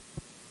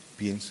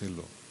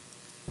 piénselo.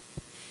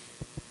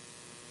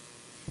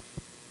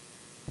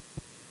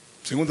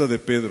 Segunda de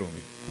Pedro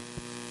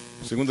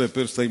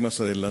está ahí más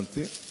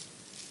adelante,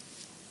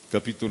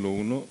 capítulo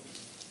 1.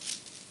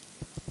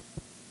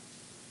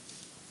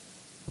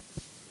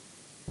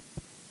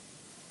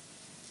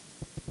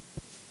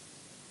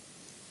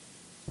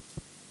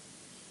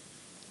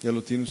 ¿Ya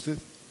lo tiene usted?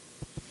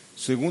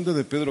 Segunda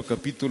de Pedro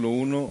capítulo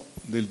 1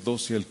 del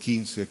 12 al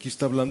 15. Aquí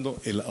está hablando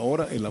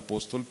ahora el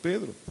apóstol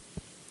Pedro.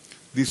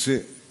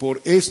 Dice,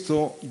 por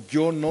esto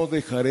yo no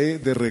dejaré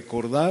de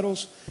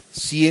recordaros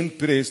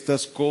siempre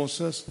estas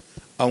cosas,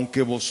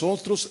 aunque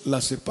vosotros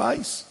las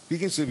sepáis.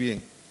 Fíjense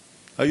bien.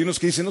 Hay unos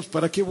que dicen, no,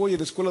 ¿para qué voy a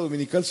la escuela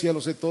dominical si ya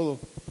lo sé todo?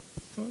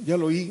 ¿No? Ya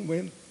lo oí,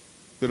 bueno.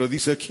 Pero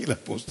dice aquí el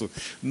apóstol,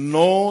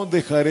 no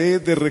dejaré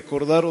de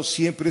recordaros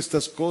siempre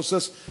estas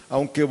cosas,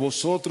 aunque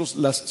vosotros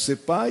las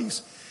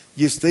sepáis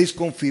y estéis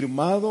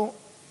confirmados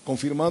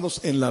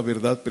en la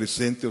verdad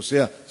presente, o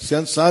sea,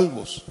 sean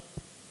salvos.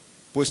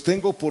 Pues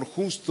tengo por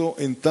justo,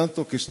 en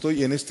tanto que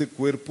estoy en este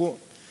cuerpo,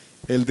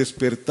 el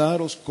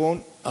despertaros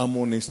con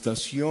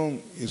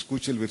amonestación.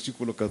 Escuche el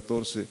versículo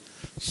 14,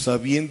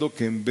 sabiendo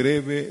que en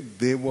breve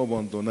debo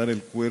abandonar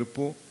el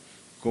cuerpo,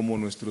 como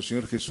nuestro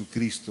Señor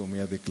Jesucristo me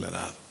ha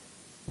declarado.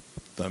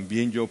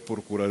 También yo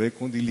procuraré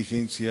con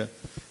diligencia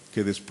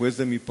que después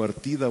de mi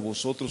partida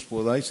vosotros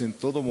podáis en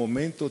todo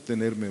momento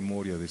tener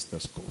memoria de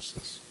estas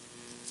cosas.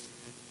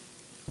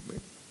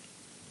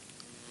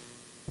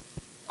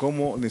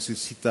 ¿Cómo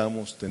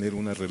necesitamos tener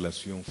una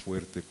relación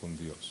fuerte con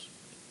Dios?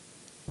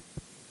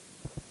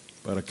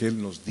 Para que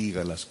Él nos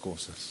diga las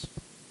cosas,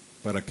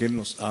 para que Él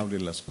nos hable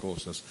las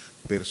cosas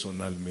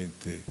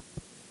personalmente.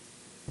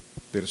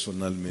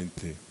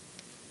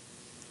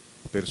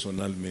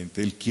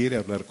 Él quiere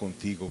hablar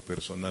contigo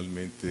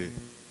personalmente.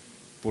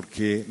 ¿Por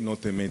qué no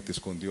te metes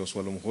con Dios? O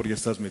a lo mejor ya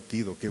estás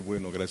metido, qué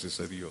bueno, gracias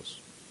a Dios.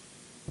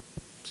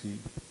 ¿Sí?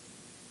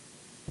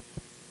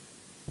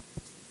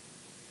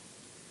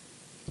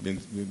 Bien,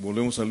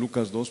 volvemos a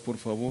Lucas 2, por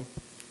favor.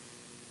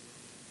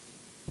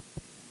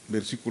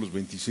 versículos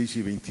 26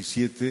 y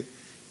 27,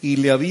 y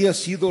le había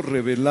sido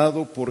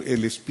revelado por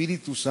el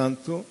Espíritu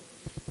Santo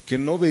que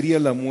no vería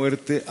la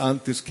muerte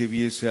antes que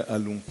viese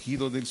al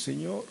ungido del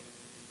Señor.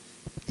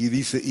 Y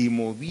dice, y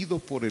movido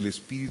por el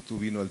Espíritu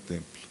vino al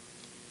templo.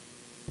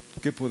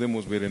 ¿Qué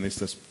podemos ver en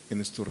estos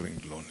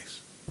renglones?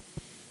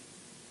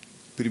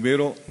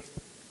 Primero,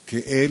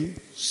 que él,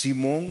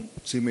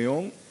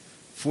 Simeón,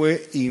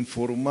 fue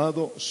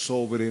informado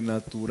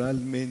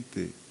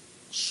sobrenaturalmente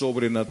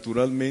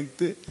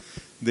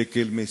de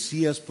que el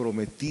Mesías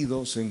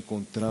prometido se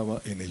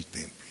encontraba en el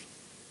templo.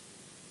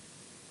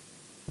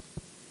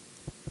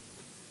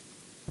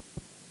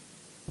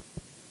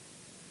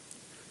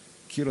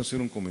 Quiero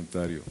hacer un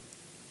comentario,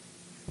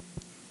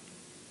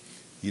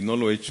 y no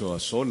lo he hecho a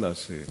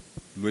solas,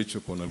 lo he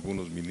hecho con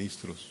algunos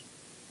ministros.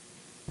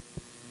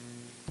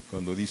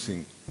 Cuando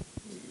dicen,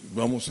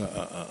 vamos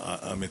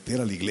a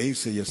meter a la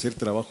iglesia y hacer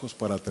trabajos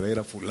para atraer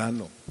a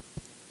fulano,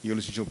 y yo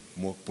les he dicho,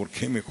 ¿por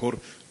qué mejor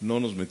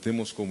no nos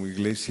metemos como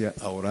iglesia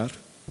a orar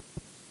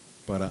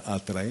para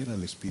atraer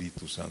al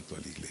Espíritu Santo a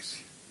la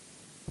iglesia?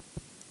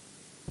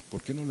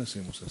 ¿Por qué no lo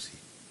hacemos así?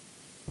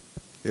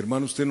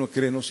 Hermano, ¿usted no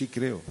cree? No, sí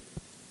creo.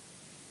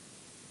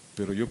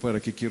 Pero yo, ¿para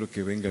qué quiero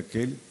que venga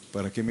aquel?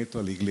 ¿Para qué meto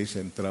a la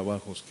iglesia en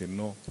trabajos que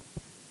no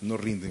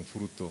rinden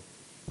fruto?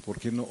 ¿Por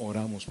qué no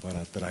oramos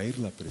para atraer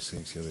la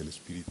presencia del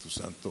Espíritu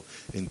Santo?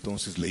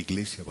 Entonces la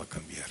iglesia va a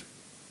cambiar.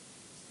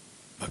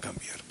 Va a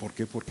cambiar. ¿Por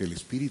qué? Porque el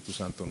Espíritu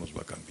Santo nos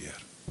va a cambiar.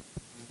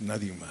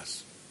 Nadie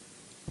más.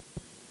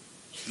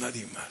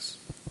 Nadie más.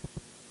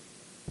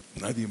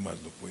 Nadie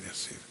más lo puede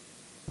hacer.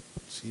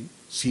 ¿Sí?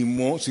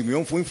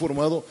 Simeón fue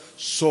informado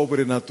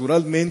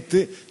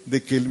sobrenaturalmente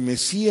de que el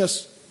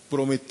Mesías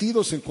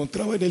prometido se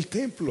encontraba en el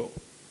templo.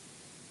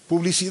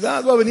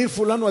 Publicidad, va a venir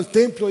fulano al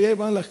templo y ahí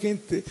va la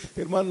gente.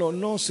 Hermano,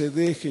 no se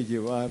deje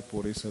llevar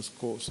por esas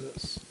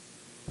cosas.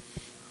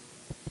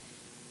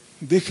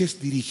 Dejes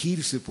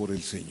dirigirse por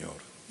el Señor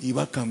y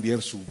va a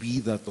cambiar su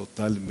vida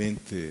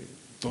totalmente.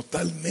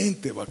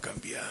 Totalmente va a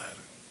cambiar.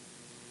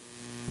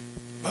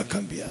 Va a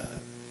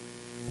cambiar.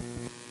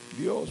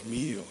 Dios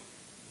mío.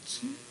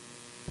 ¿Sí?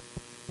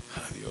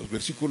 Adiós.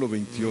 Versículo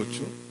 28.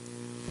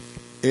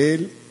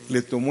 Él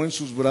le tomó en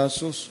sus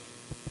brazos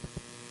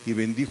y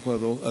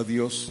bendijo a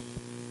Dios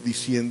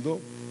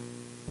diciendo,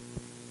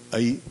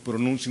 ahí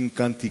pronuncia un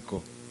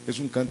cántico, es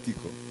un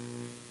cántico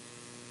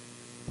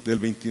del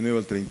 29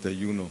 al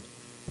 31.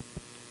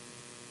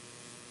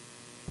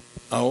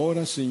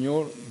 Ahora,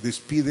 Señor,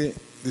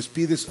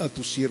 despides a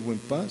tu siervo en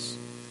paz,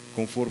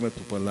 conforme a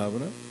tu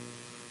palabra,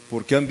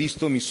 porque han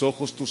visto mis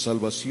ojos tu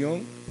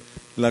salvación,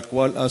 la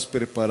cual has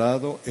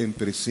preparado en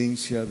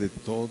presencia de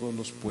todos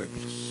los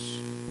pueblos.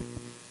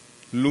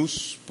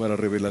 Luz para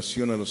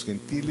revelación a los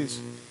gentiles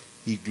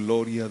y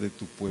gloria de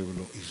tu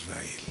pueblo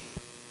Israel.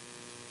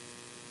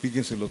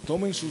 Fíjense, lo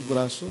toma en sus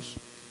brazos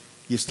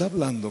y está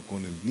hablando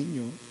con el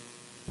niño.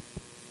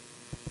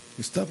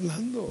 Está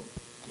hablando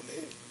con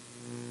él.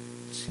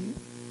 ¿Sí?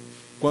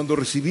 Cuando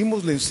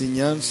recibimos la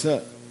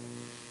enseñanza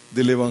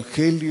del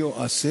Evangelio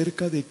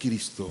acerca de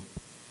Cristo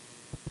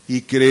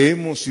y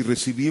creemos y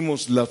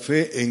recibimos la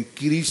fe en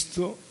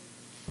Cristo,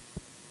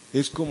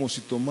 es como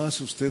si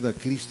tomase usted a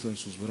Cristo en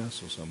sus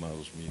brazos,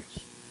 amados míos.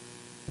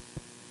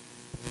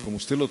 Como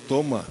usted lo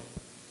toma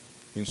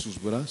en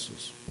sus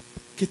brazos,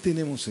 ¿qué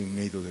tenemos en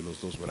medio de los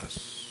dos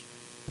brazos?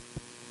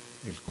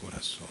 El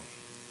corazón.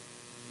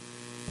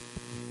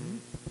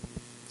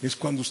 Es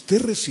cuando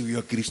usted recibió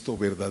a Cristo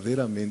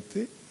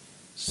verdaderamente,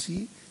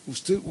 sí,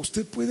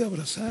 usted puede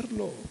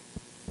abrazarlo.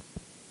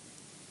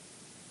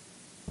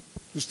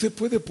 Usted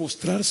puede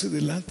postrarse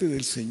delante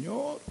del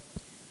Señor,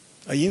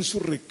 ahí en su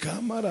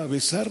recámara,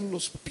 besar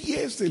los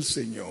pies del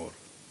Señor.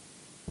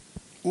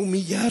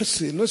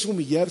 Humillarse, no es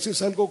humillarse,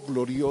 es algo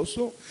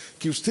glorioso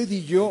que usted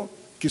y yo,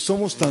 que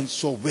somos tan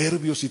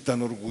soberbios y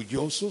tan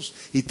orgullosos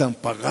y tan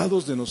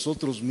pagados de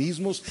nosotros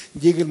mismos,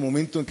 llegue el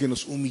momento en que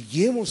nos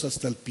humillemos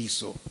hasta el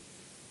piso,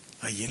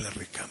 ahí en la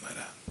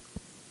recámara,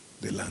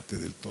 delante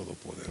del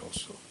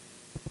Todopoderoso,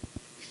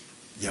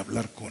 y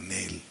hablar con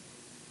Él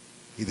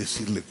y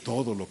decirle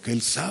todo lo que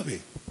Él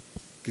sabe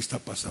que está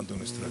pasando en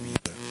nuestra vida.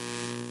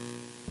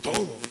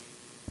 Todo.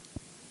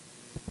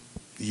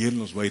 Y Él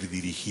nos va a ir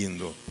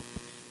dirigiendo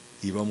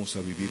y vamos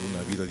a vivir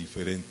una vida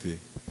diferente,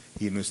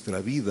 y nuestra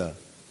vida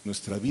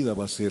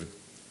va a ser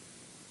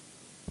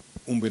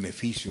un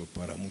beneficio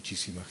para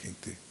muchísima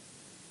gente.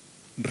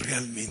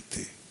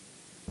 Realmente,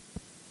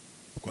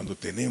 cuando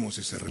tenemos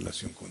esa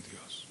relación con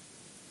Dios,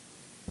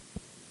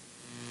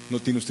 no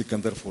tiene usted que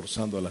andar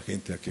forzando a la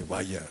gente a que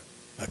vaya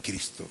a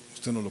Cristo.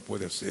 Usted no lo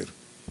puede hacer.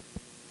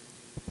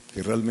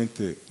 Que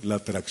realmente la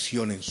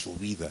atracción en su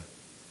vida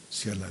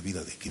sea la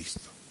vida de Cristo.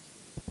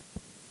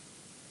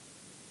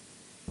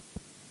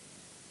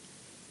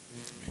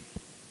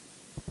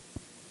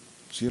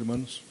 ¿Sí,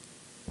 hermanos?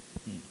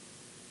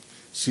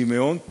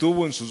 Simeón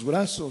tuvo en sus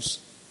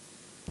brazos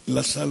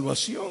la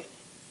salvación.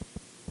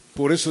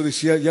 Por eso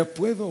decía, ya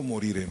puedo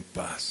morir en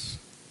paz.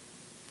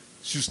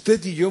 Si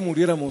usted y yo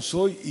muriéramos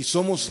hoy y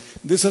somos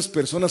de esas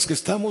personas que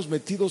estamos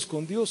metidos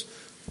con Dios,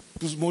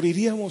 pues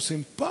moriríamos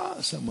en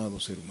paz,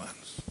 amados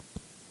hermanos.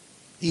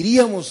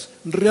 Iríamos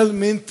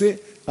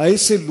realmente a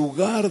ese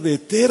lugar de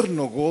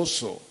eterno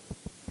gozo,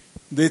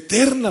 de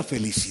eterna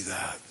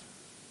felicidad.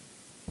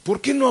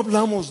 ¿Por qué no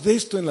hablamos de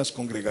esto en las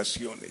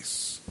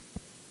congregaciones?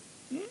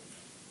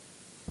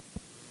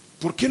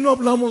 ¿Por qué no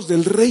hablamos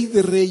del Rey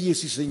de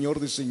Reyes y Señor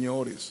de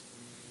Señores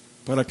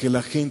para que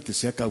la gente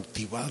sea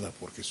cautivada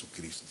por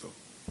Jesucristo?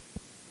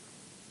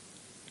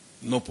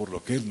 No por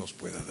lo que Él nos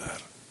pueda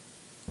dar.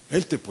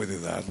 Él te puede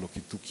dar lo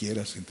que tú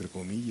quieras, entre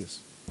comillas,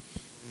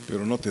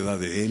 pero no te da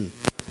de Él.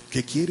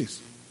 ¿Qué quieres?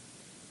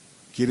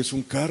 ¿Quieres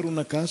un carro,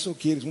 una casa, o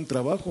quieres un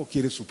trabajo, o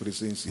quieres su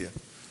presencia,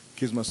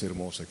 que es más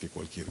hermosa que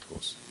cualquier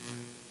cosa?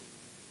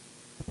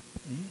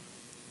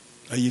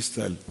 Ahí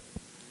está el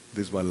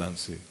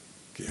desbalance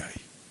que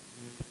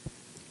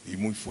hay. Y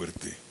muy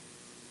fuerte,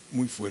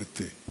 muy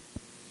fuerte.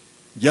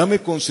 Ya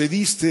me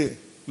concediste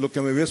lo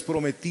que me habías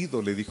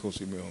prometido, le dijo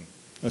Simeón,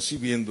 así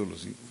viéndolo,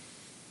 ¿sí?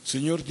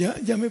 Señor, ya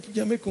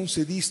me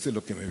concediste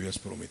lo que me habías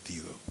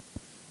prometido.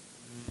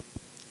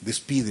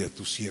 Despide a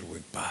tu siervo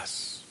en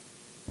paz.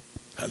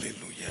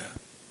 Aleluya.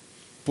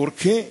 ¿Por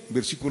qué?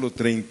 Versículo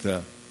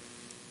 30.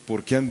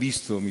 Porque han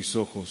visto mis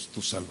ojos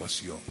tu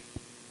salvación.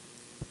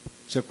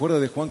 ¿Se acuerda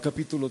de Juan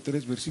capítulo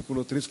 3,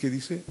 versículo 3 que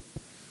dice?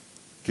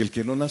 Que el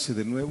que no nace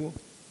de nuevo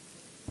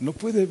no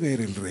puede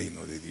ver el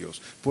reino de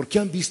Dios. Porque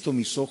han visto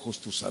mis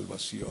ojos tu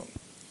salvación.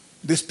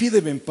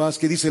 Despídeme en paz,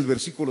 que dice el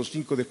versículo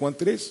 5 de Juan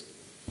 3.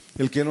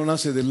 El que no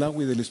nace del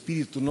agua y del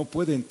Espíritu no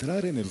puede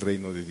entrar en el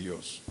reino de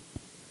Dios.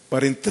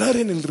 Para entrar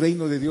en el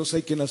reino de Dios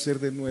hay que nacer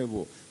de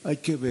nuevo, hay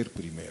que ver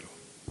primero.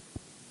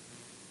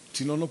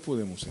 Si no, no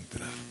podemos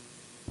entrar.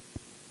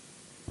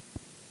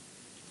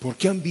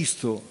 Porque han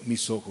visto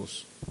mis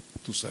ojos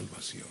tu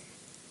salvación.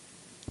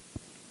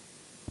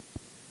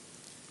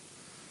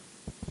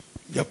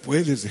 Ya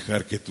puedes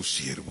dejar que tu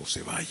siervo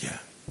se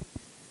vaya.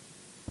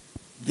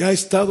 Ya he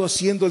estado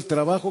haciendo el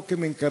trabajo que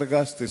me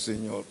encargaste,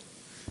 Señor.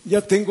 Ya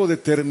tengo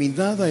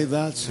determinada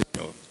edad,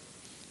 Señor.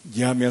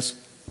 Ya me has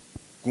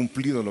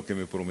cumplido lo que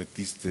me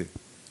prometiste.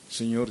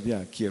 Señor,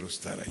 ya quiero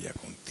estar allá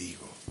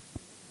contigo.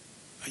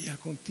 Allá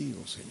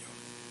contigo,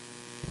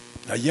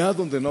 Señor. Allá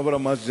donde no habrá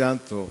más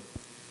llanto,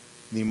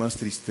 ni más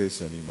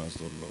tristeza, ni más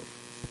dolor.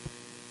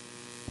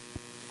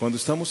 Cuando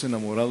estamos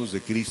enamorados de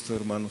Cristo,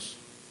 hermanos,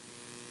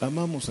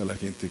 amamos a la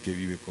gente que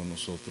vive con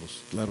nosotros,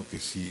 claro que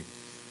sí,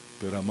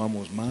 pero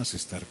amamos más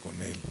estar con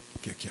Él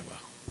que aquí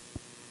abajo.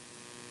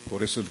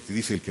 Por eso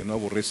dice el que no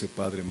aborrece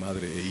padre,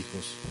 madre e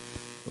hijos.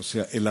 O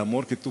sea, el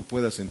amor que tú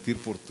puedas sentir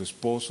por tu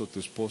esposo, tu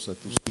esposa,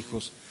 tus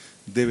hijos,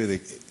 debe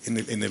de,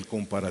 en el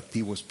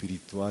comparativo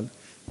espiritual,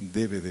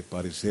 debe de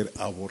parecer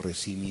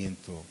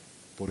aborrecimiento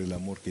por el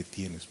amor que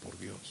tienes por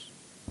Dios.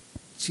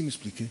 ¿Sí me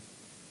expliqué?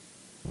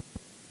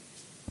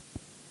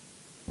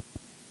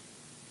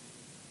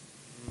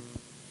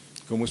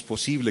 ¿Cómo es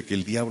posible que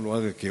el diablo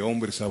haga que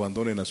hombres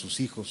abandonen a sus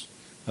hijos,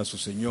 a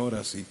sus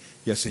señoras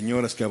y a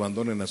señoras que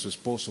abandonen a su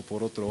esposo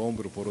por otro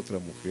hombre o por otra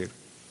mujer?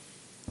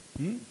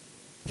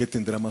 ¿Qué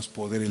tendrá más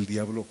poder el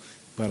diablo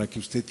para que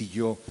usted y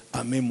yo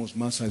amemos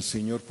más al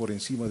Señor por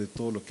encima de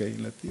todo lo que hay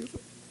en la tierra?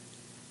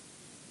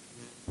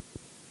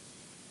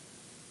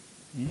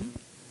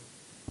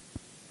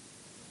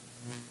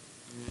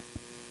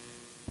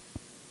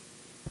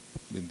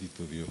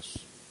 Bendito Dios.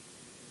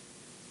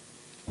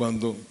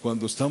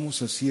 Cuando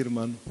estamos así,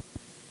 hermano,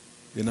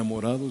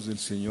 enamorados del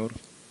Señor,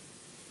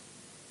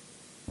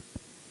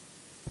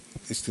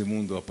 este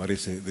mundo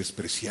aparece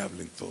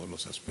despreciable en todos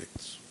los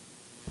aspectos.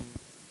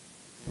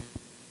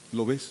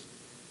 ¿Lo ves?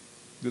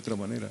 De otra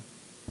manera.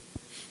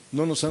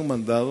 No nos han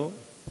mandado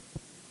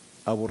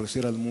a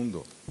aborrecer al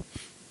mundo,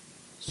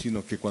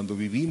 sino que cuando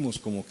vivimos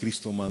como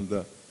Cristo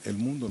manda, el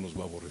mundo nos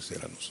va a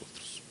aborrecer a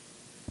nosotros.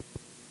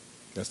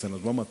 Hasta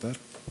nos va a matar.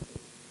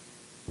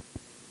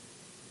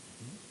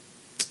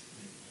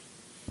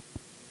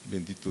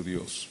 Bendito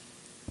Dios.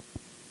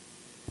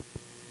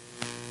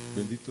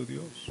 Bendito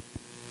Dios.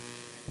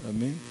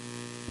 Amén.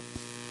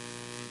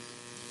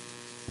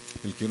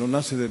 El que no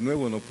nace de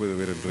nuevo no puede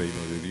ver el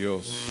reino de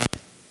Dios.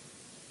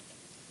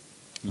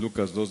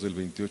 Lucas 2 del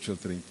 28 al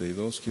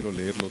 32, quiero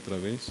leerlo otra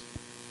vez.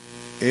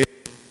 Él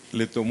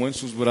le tomó en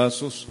sus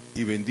brazos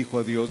y bendijo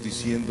a Dios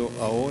diciendo: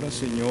 ahora,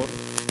 Señor,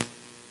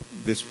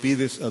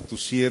 despides a tu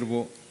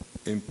siervo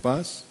en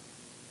paz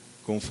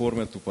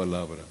conforme a tu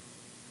palabra,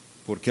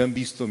 porque han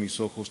visto mis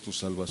ojos tu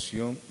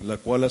salvación, la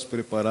cual has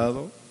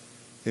preparado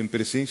en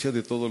presencia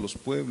de todos los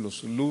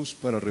pueblos, luz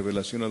para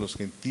revelación a los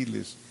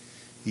gentiles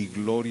y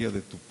gloria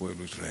de tu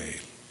pueblo Israel.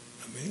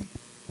 Amén.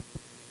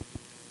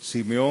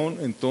 Simeón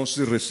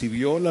entonces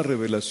recibió la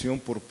revelación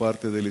por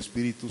parte del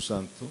Espíritu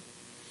Santo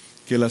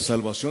que la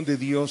salvación de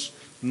Dios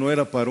no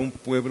era para un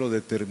pueblo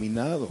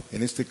determinado,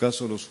 en este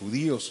caso los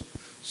judíos.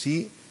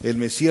 Sí, el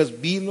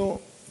Mesías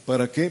vino,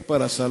 ¿para qué?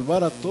 Para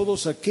salvar a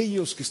todos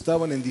aquellos que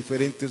estaban en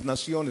diferentes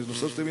naciones. ¿Lo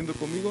está usted viendo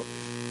conmigo?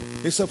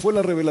 Esa fue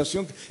la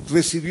revelación.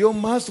 Recibió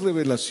más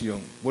revelación.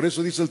 Por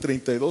eso dice el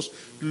 32,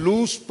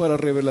 luz para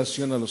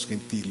revelación a los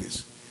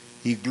gentiles.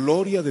 y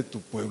gloria de tu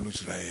pueblo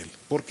Israel.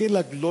 ¿Por qué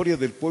la gloria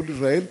del pueblo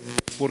Israel?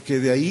 Porque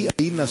de ahí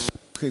nació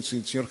el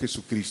Señor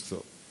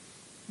Jesucristo,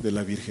 de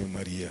la Virgen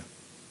María.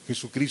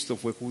 Jesucristo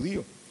fue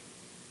judío,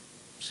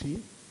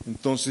 ¿sí?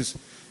 Entonces,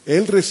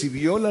 él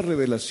recibió la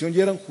revelación,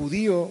 ya era un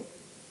judío,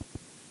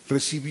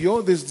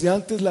 recibió desde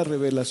antes la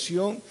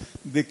revelación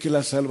de que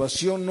la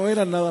salvación no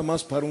era nada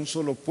más para un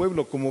solo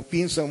pueblo, como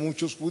piensan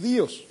muchos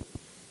judíos,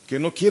 que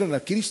no quieren a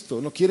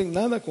Cristo, no quieren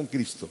nada con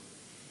Cristo.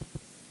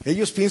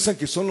 Ellos piensan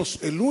que son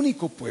el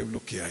único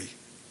pueblo que hay,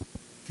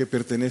 que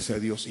pertenece a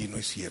Dios, y no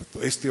es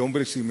cierto. Este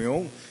hombre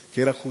Simeón,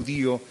 que era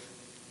judío,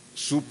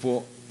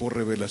 supo por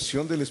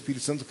revelación del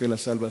Espíritu Santo que la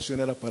salvación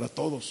era para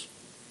todos,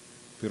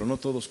 pero no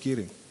todos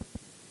quieren.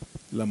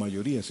 La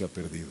mayoría se ha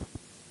perdido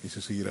y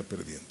se seguirá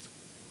perdiendo.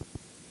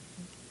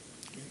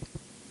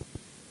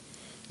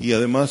 Y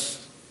además,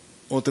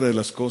 otra de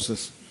las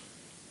cosas,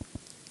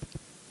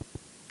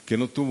 que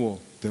no tuvo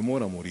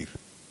temor a morir.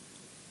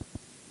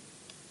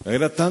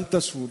 Era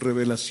tanta su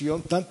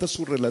revelación, tanta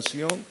su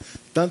relación,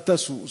 tanta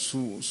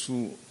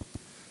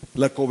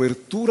la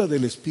cobertura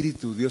del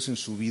Espíritu de Dios en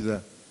su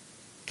vida,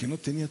 que no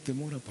tenía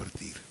temor a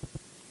partir.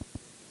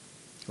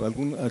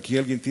 ¿Aquí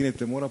alguien tiene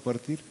temor a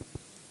partir?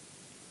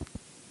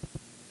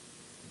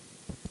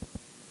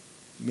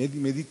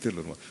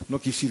 Medítelo, hermano. No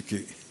quiere decir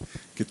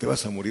que te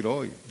vas a morir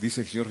hoy.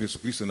 Dice el Señor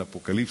Jesucristo en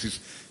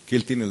Apocalipsis que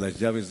Él tiene las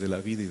llaves de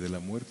la vida y de la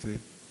muerte.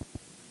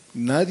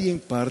 Nadie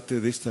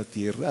parte de esta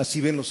tierra, así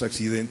ven los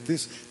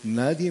accidentes,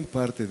 nadie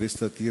parte de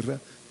esta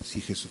tierra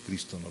si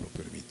Jesucristo no lo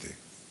permite.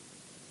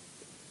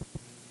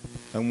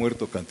 Han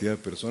muerto cantidad de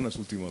personas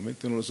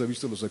últimamente, ¿no los ha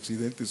visto los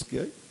accidentes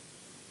que hay?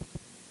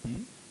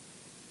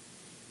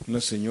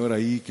 Una señora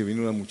ahí que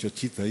viene, una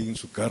muchachita ahí en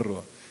su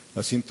carro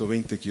a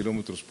 120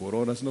 kilómetros por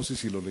hora, no sé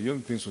si lo leyó,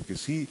 pienso que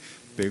sí,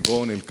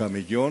 pegó en el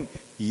camellón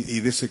y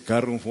de ese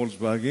carro, un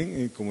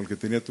Volkswagen, como el que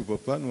tenía tu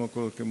papá, no me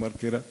acuerdo qué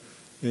marca era,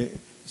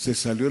 se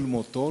salió el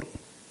motor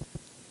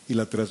y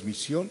la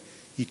transmisión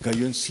y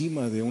cayó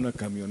encima de una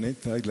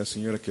camioneta y la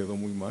señora quedó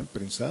muy mal,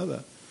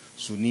 prensada.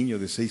 Su niño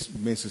de 6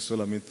 meses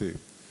solamente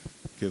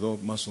quedó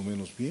más o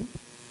menos bien.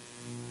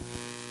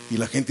 Y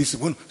la gente dice,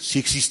 bueno, si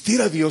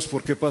existiera Dios,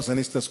 ¿por qué pasan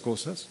estas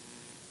cosas?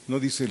 ¿No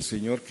dice el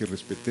Señor que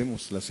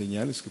respetemos las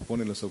señales que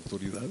ponen las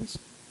autoridades?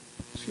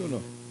 ¿Sí o no?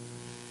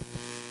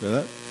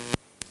 ¿Verdad?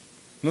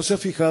 ¿No se ha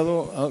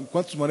fijado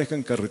cuántos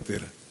manejan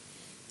carretera?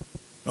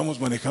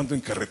 Vamos manejando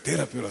en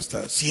carretera, pero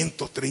hasta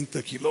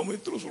 130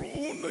 kilómetros,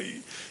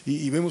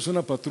 y vemos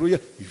una patrulla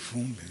y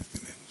 ¡fum! Le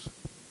detenemos.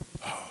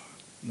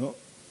 ¿No?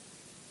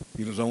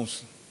 Y nos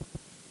vamos,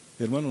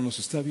 hermano, nos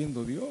está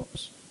viendo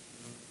Dios.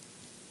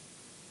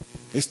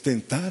 Es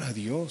tentar a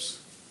Dios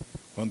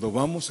cuando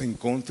vamos en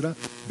contra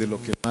de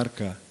lo que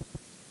marca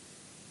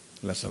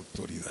las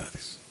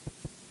autoridades.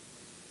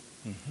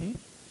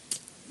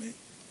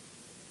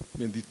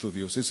 Bendito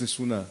Dios, esa es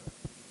una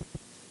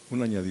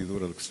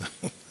añadidura a lo que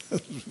estamos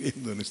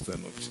viendo en esta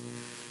noche,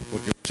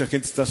 porque mucha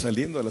gente está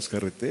saliendo a las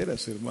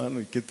carreteras, hermano,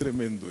 y qué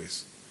tremendo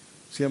es.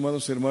 Sí,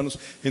 amados hermanos,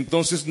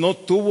 entonces no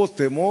tuvo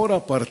temor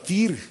a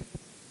partir.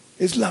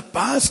 Es la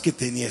paz que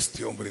tenía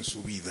este hombre en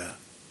su vida.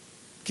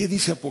 ¿Qué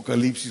dice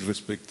Apocalipsis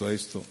respecto a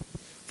esto?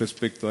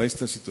 Respecto a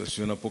esta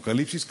situación,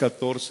 Apocalipsis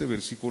 14,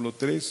 versículo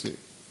 13.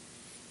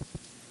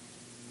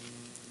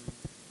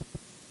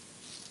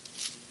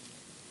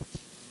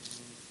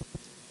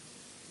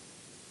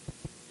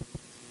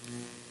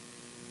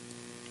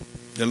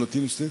 ¿Ya lo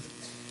tiene usted?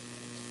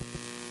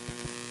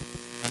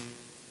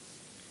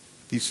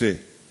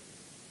 Dice,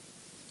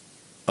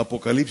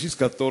 Apocalipsis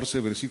 14,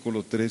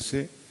 versículo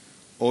 13,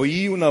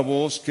 oí una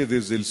voz que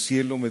desde el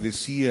cielo me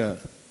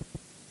decía,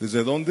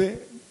 ¿desde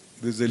dónde?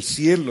 Desde el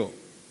cielo,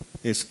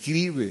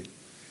 escribe,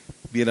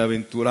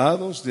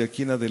 bienaventurados de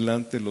aquí en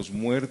adelante los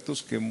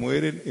muertos que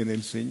mueren en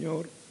el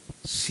Señor.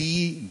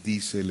 Sí,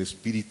 dice el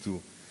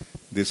Espíritu,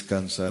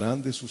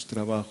 descansarán de sus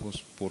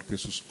trabajos porque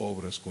sus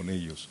obras con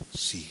ellos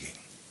siguen.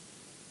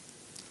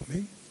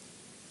 ¿Amén?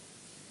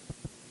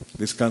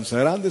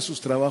 Descansarán de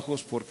sus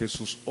trabajos porque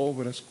sus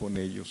obras con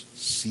ellos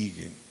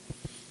siguen.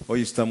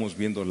 Hoy estamos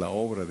viendo la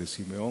obra de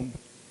Simeón.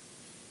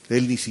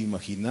 Él ni se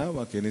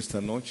imaginaba que en esta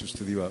noche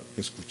usted iba a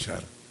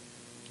escuchar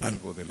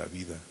algo de la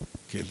vida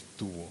que él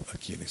tuvo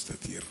aquí en esta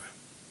tierra.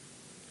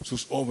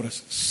 Sus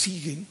obras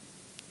siguen.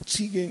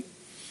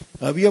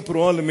 Había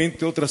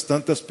probablemente otras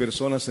tantas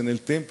personas en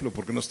el templo,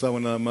 porque no estaba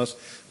nada más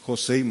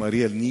José y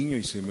María el niño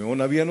y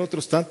Simeón, habían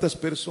otras tantas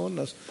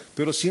personas,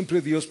 pero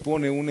siempre Dios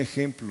pone un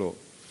ejemplo.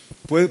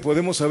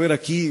 Podemos saber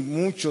aquí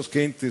muchas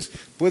gentes,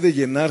 puede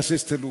llenarse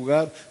este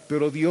lugar,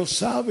 pero Dios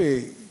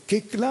sabe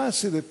qué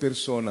clase de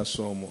personas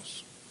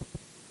somos.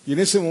 Y en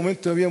ese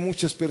momento había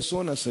muchas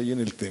personas ahí en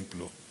el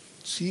templo,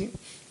 ¿sí?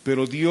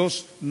 Pero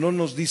Dios no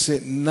nos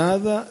dice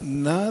nada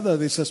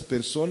de esas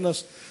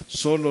personas,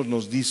 solo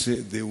nos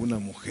dice de una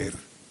mujer,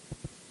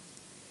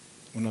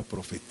 una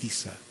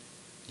profetisa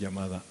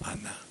llamada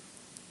Ana.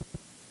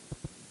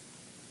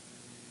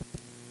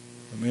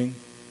 Amén.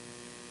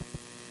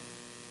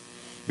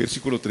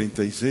 Versículo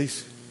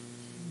 36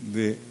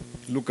 de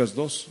Lucas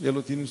 2, ¿ya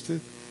lo tiene usted?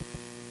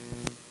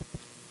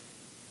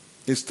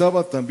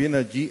 Estaba también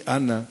allí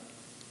Ana,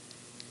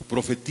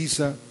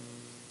 profetisa,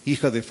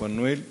 hija de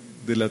Fanuel,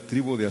 de la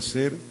tribu de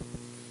Aser,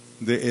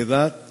 de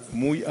edad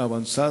muy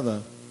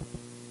avanzada,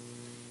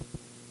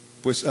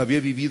 pues había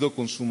vivido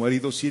con su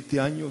marido 7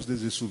 años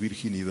desde su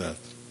virginidad.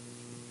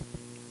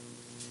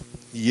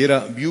 Y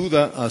era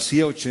viuda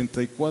hacía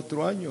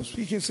 84 años,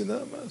 fíjense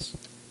nada más,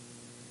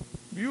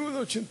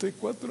 viuda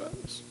 84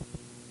 años.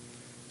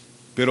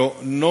 Pero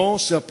no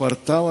se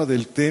apartaba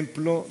del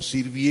templo,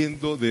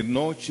 sirviendo de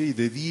noche y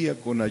de día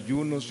con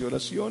ayunos y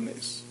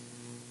oraciones.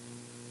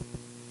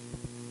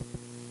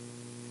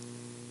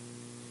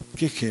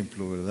 Qué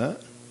ejemplo, ¿verdad?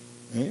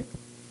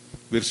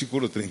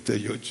 Versículo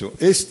 38.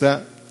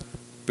 Esta,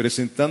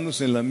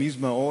 presentándose en la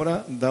misma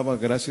hora, daba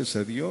gracias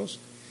a Dios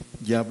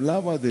y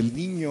hablaba del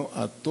niño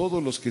a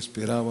todos los que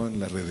esperaban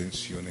la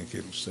redención en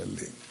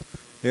Jerusalén.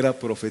 Era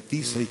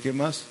profetisa y ¿qué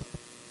más?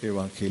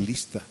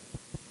 Evangelista.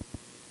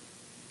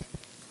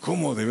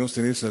 ¿Cómo debemos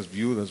tener esas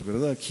viudas,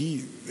 verdad?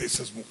 Aquí,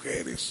 esas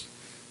mujeres.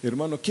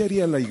 Hermano, ¿qué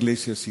haría la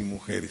iglesia sin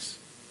mujeres?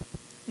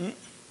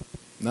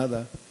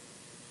 Nada.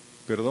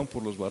 Perdón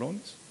por los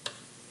varones.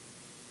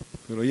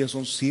 Pero ellas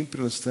son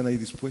siempre las que están ahí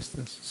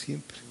dispuestas.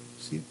 Siempre,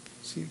 siempre,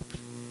 siempre.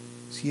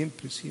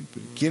 Siempre,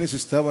 siempre. ¿Quiénes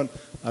estaban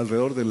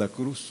alrededor de la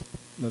cruz?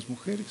 Las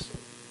mujeres.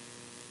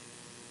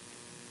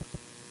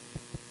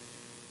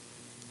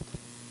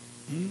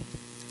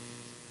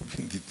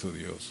 Bendito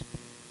Dios.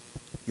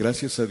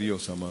 Gracias a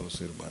Dios, amados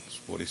hermanos,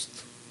 por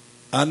esto.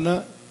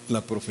 Ana,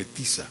 la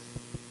profetisa.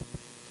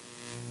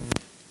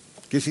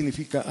 ¿Qué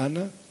significa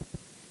Ana?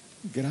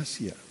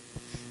 Gracia.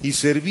 Y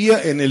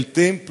servía en el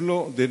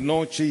templo de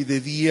noche y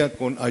de día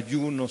con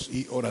ayunos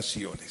y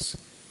oraciones.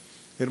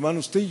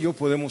 Hermano, usted y yo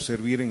podemos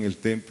servir en el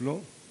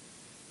templo,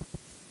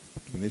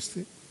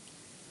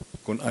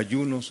 con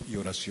ayunos y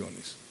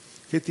oraciones.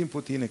 ¿Qué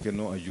tiempo tiene que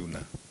no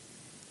ayuna?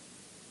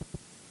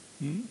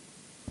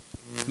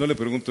 No le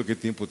pregunto qué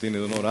tiempo tiene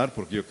de no orar,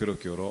 porque yo creo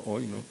que oró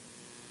hoy, ¿no?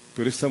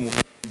 Pero esta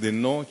mujer de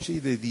noche y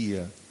de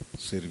día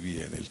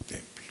servía en el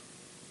templo.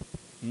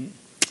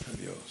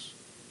 Adiós.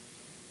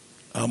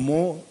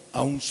 Amó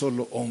a un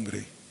solo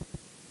hombre.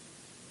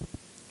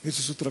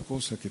 Esa es otra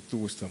cosa que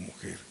tuvo esta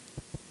mujer.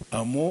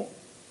 Amó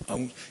a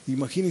un...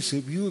 Imagínense,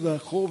 viuda,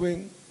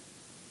 joven,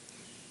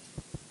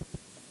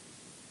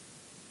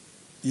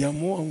 y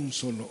amó a un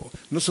solo.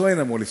 No se vayan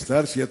a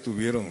molestar si ya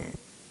tuvieron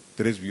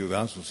 3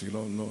 viudazos,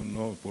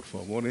 no, por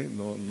favor,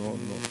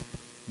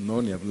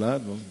 no, ni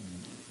hablar, no.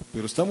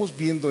 Pero estamos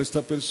viendo a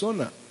esta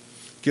persona,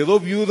 quedó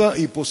viuda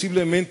y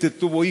posiblemente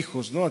tuvo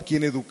hijos, ¿no? A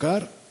quien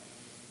educar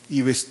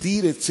y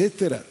vestir,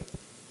 etcétera.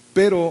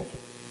 Pero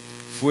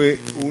fue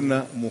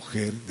una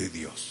mujer de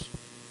Dios.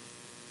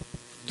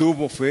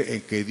 Tuvo fe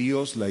en que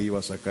Dios la iba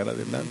a sacar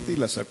adelante y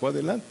la sacó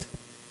adelante,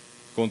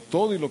 con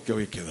todo y lo que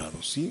había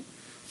quedado, ¿sí?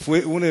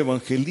 Fue una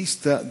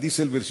evangelista,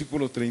 dice el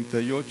versículo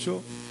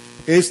 38,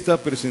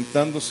 esta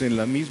presentándose en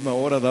la misma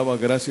hora daba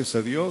gracias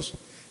a Dios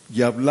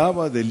y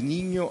hablaba del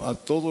niño a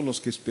todos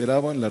los que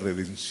esperaban la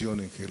redención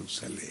en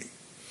Jerusalén.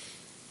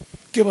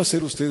 ¿Qué va a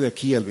hacer usted de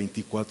aquí al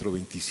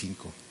 24-25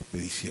 de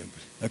diciembre?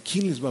 ¿A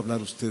quién les va a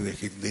hablar usted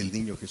del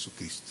niño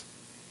Jesucristo?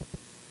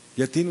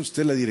 ¿Ya tiene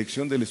usted la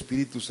dirección del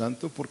Espíritu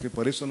Santo? Porque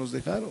para eso nos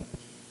dejaron,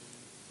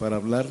 para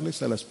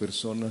hablarles a las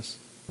personas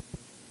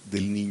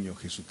del niño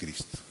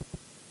Jesucristo.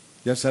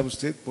 ¿Ya sabe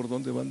usted por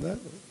dónde va a andar?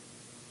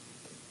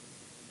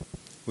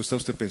 ¿O está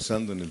usted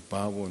pensando en el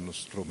pavo, en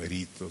los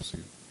romeritos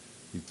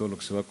y todo lo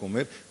que se va a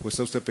comer? ¿O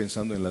está usted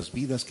pensando en las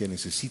vidas que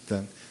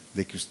necesitan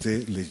de que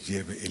usted les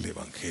lleve el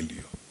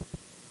Evangelio?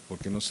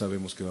 Porque no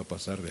sabemos qué va a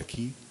pasar de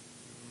aquí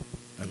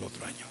al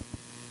otro año.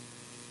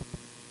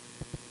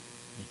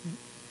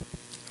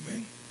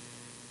 Amén.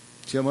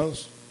 ¿Sí,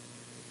 amados?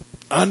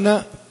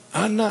 Ana,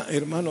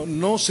 hermano,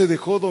 no se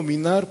dejó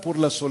dominar por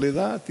la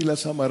soledad y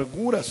las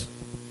amarguras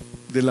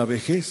de la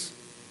vejez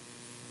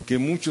que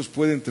muchos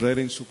pueden traer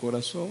en su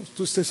corazón.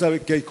 ¿Usted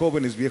sabe que hay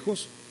jóvenes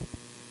viejos?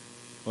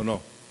 ¿O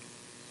no?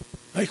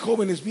 Hay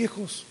jóvenes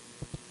viejos.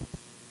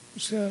 O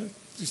sea,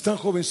 están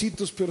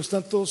jovencitos, pero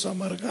están todos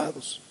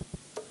amargados.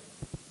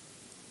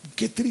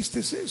 Qué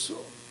triste es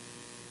eso,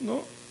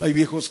 ¿no? Hay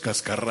viejos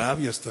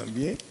cascarrabias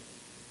también,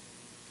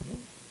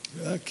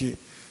 ¿no? ¿Verdad?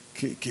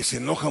 Que se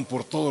enojan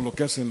por todo lo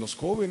que hacen los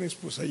jóvenes,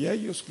 pues allá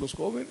ellos, los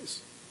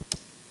jóvenes.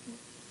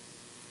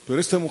 Pero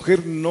esta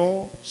mujer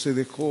no se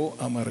dejó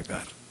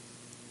amargar.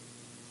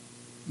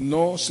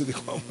 No se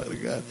dejó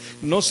amargar.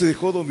 No se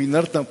dejó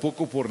dominar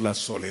tampoco por la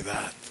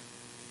soledad.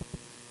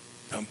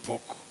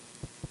 Tampoco.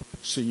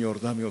 Señor,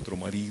 dame otro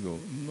marido.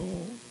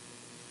 No.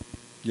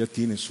 Ya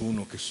tienes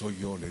uno que soy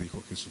yo, le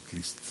dijo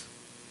Jesucristo.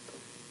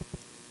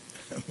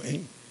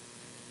 Amén.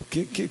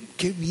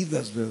 Qué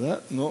vidas,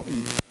 ¿verdad? No.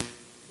 Y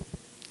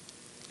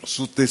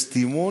su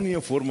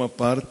testimonio forma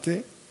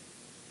parte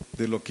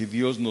de lo que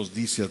Dios nos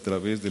dice a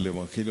través del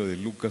Evangelio de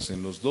Lucas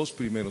en los 2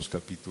 primeros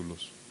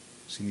capítulos,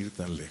 sin ir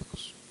tan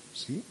lejos,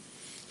 ¿sí?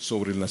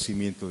 Sobre el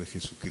nacimiento de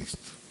Jesucristo.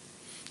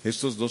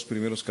 Estos 2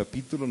 primeros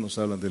capítulos nos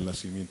hablan del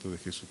nacimiento de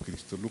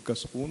Jesucristo,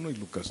 Lucas 1 y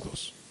Lucas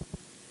 2.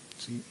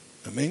 ¿Sí?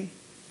 Amén.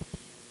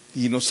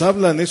 Y nos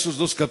hablan esos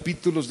 2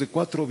 capítulos de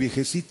 4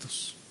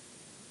 viejecitos.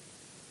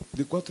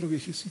 De 4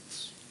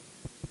 viejecitos.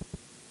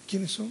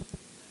 ¿Quiénes son?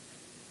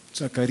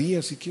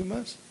 Zacarías y quién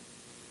más.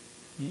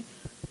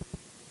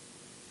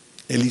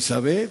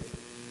 Elizabeth,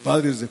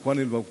 padres de Juan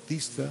el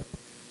Bautista,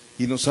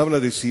 y nos habla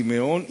de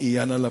Simeón y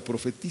Ana la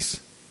profetisa.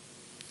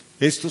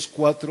 Estos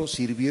 4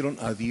 sirvieron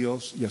a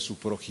Dios y a su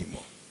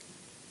prójimo.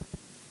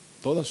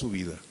 Toda su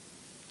vida.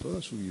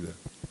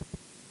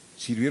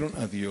 Sirvieron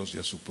a Dios y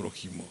a su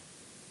prójimo.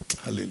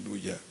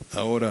 Aleluya.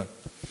 Ahora,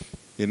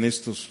 en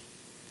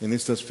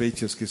estas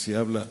fechas que se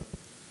habla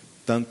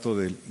tanto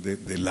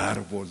del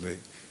árbol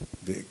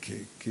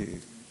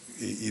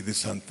y de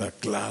Santa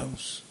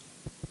Claus,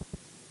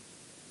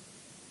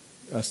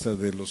 hasta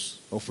de las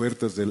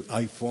ofertas del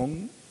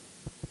iPhone.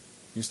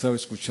 Yo estaba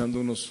escuchando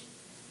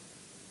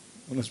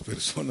unas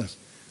personas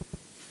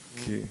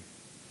que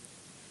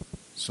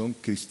son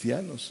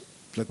cristianos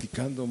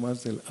platicando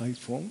más del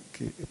iPhone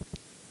que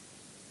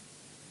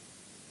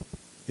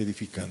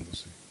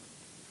edificándose.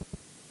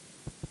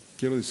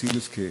 Quiero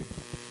decirles que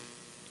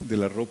de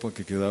la ropa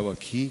que quedaba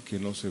aquí, que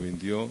no se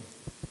vendió,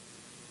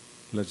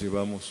 la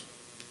llevamos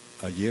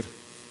ayer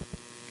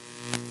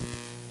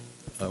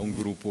a un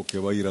grupo que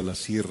va a ir a la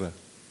sierra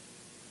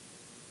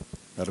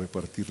a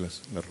repartir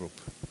la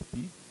ropa.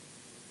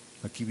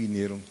 Aquí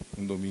vinieron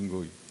un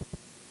domingo y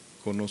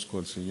conozco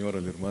al señor,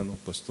 al hermano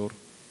pastor,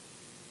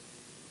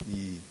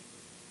 y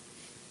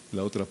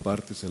la otra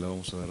parte se la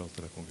vamos a dar a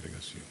otra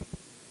congregación.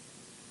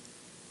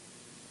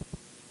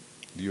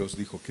 Dios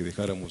dijo que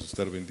dejáramos de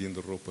estar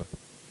vendiendo ropa.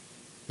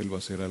 Él va a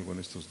hacer algo en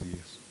estos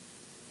días.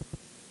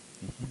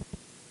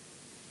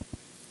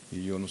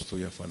 Y yo no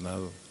estoy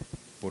afanado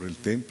por el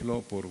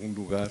templo, por un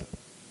lugar.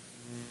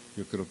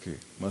 Yo creo que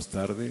más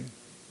tarde,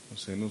 no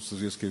sé, en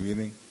estos días que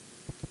vienen,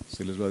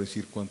 se les va a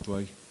decir cuánto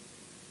hay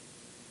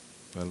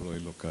para lo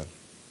del local.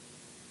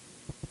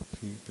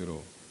 Sí,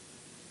 pero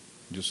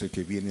yo sé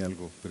que viene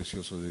algo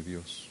precioso de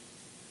Dios.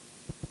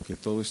 Que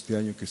todo este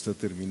año que está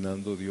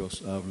terminando,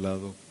 Dios ha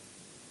hablado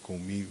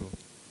conmigo.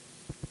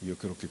 Yo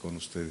creo que con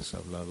ustedes ha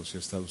hablado. Si ha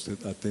estado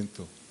usted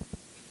atento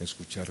a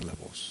escuchar la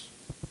voz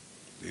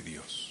de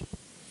Dios.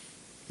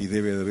 Y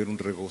debe de haber un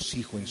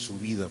regocijo en su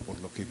vida por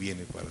lo que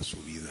viene para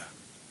su vida.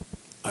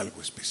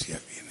 Algo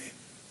especial viene.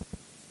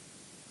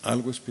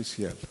 Algo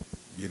especial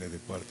viene de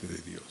parte de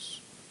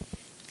Dios,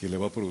 que le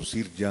va a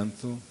producir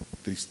llanto,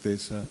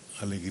 tristeza,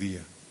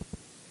 alegría.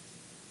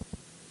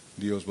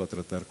 Dios va a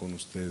tratar con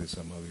ustedes,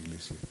 amada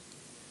iglesia.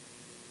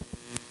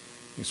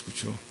 ¿Me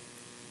escuchó?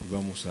 Y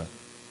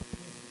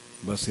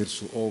va a ser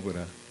su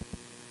obra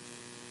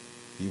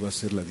y va a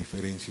hacer la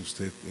diferencia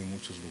usted en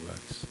muchos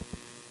lugares.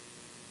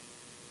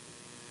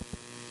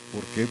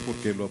 ¿Por qué?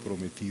 Porque lo ha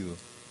prometido.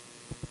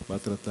 Va a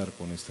tratar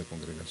con esta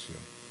congregación.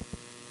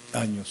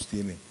 Años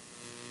tiene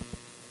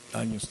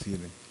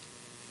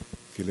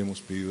que le hemos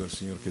pedido al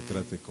Señor que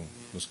trate con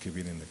los que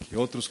vienen aquí.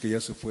 Otros que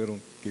ya se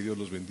fueron, que Dios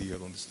los bendiga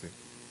donde esté,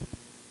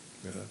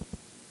 ¿verdad?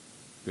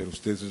 Pero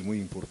usted es muy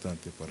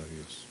importante para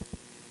Dios,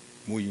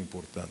 muy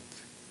importante.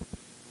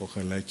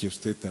 Ojalá que a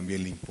usted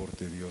también le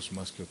importe Dios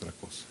más que otra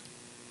cosa,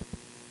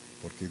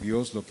 porque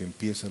Dios lo que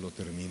empieza lo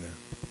termina.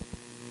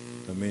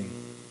 Amén.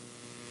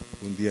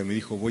 Un día me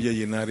dijo, voy a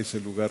llenar ese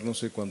lugar, no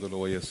sé cuándo lo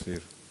voy a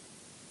hacer,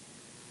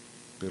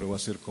 pero va a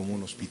ser como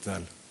un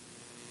hospital.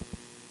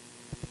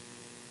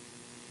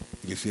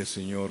 Y decía,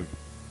 Señor,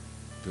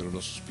 pero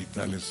los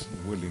hospitales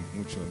huelen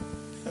mucho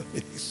a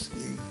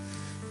medicina.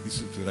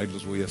 Dice, pero ahí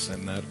los voy a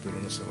sanar, pero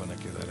no se van a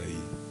quedar ahí.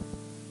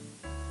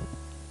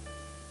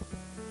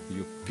 Y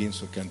yo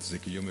pienso que antes de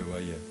que yo me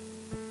vaya,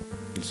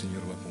 el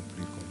Señor va a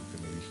cumplir con lo que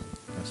me dijo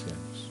hace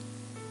años.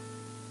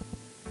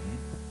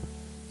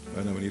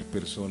 Van a venir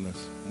personas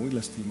muy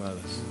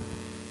lastimadas,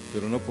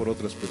 pero no por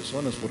otras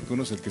personas, porque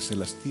uno es el que se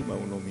lastima a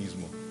uno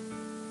mismo.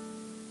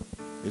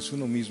 Es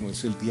uno mismo,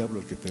 es el diablo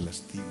el que te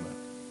lastima.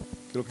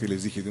 Creo que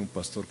les dije de un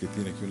pastor que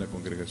tiene aquí una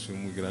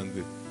congregación muy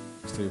grande.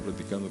 Estoy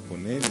platicando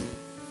con él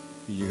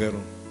y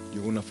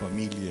llegó una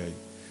familia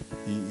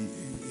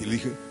y le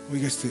dije,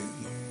 oiga,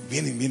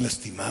 vienen bien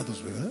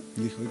lastimados, ¿verdad? Y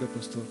le dije, oiga,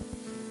 pastor,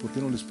 ¿por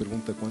qué no les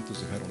pregunta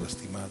cuántos dejaron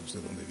lastimados,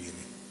 de dónde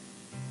vienen?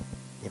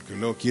 Porque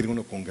luego quiere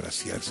uno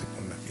congraciarse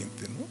con la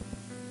gente,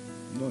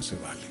 ¿no? No se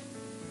vale.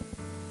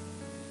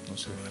 No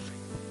se vale.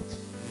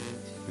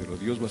 Pero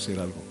Dios va a hacer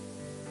algo.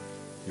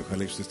 Y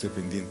ojalá usted esté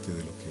pendiente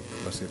de lo que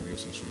va a hacer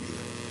Dios en su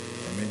vida.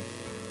 Amén.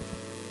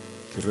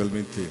 Que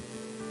realmente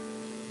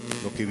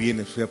lo que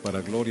viene sea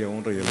para gloria,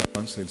 honra y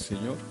alabanza del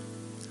Señor.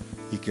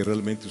 Y que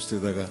realmente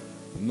usted haga,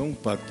 no un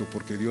pacto,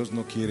 porque Dios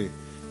no quiere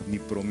ni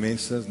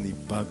promesas ni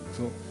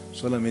pacto,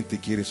 solamente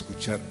quiere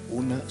escuchar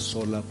una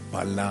sola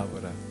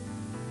palabra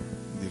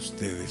de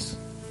ustedes.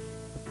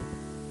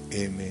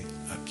 Heme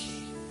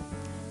aquí.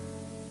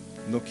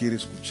 No quiere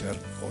escuchar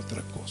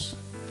otra cosa.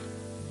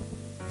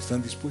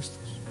 ¿Están dispuestos?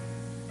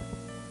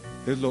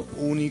 Es lo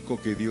único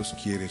que Dios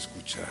quiere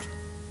escuchar.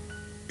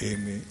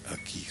 Heme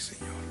aquí,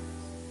 Señor.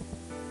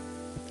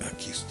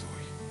 Aquí estoy.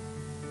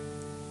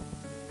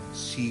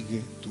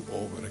 Sigue tu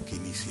obra que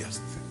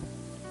iniciaste.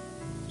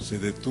 Se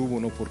detuvo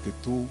no porque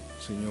tú,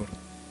 Señor,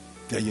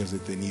 te hayas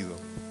detenido,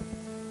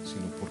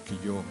 sino porque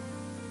yo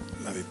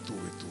la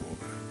detuve tu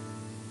obra.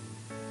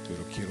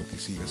 Pero quiero que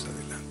sigas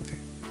adelante.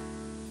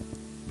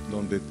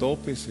 Donde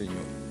tope,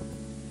 Señor,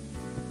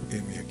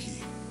 heme aquí.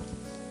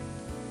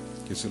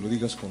 Que se lo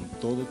digas con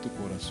todo tu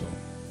corazón.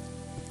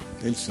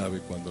 Él sabe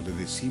cuando le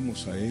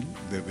decimos a Él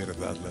de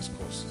verdad las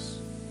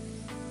cosas.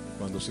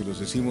 Cuando se los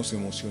decimos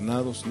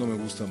emocionados, no me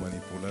gusta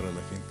manipular a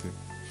la gente.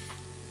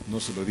 No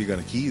se lo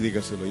digan aquí,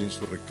 dígaselo ahí en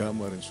su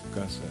recámara, en su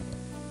casa.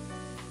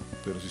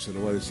 Pero si se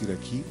lo va a decir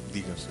aquí,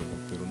 dígaselo,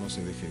 pero no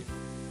se deje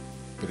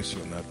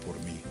presionar por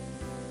mí.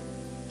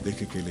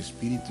 Deje que el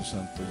Espíritu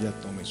Santo ya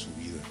tome su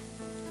vida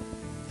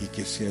y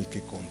que sea el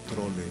que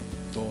controle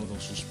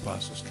todos sus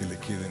pasos que le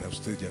queden a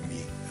usted y a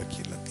mí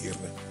aquí en la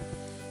tierra.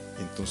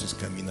 Entonces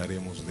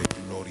caminaremos de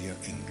gloria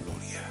en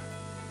gloria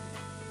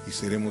y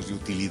seremos de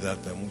utilidad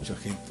a mucha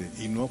gente,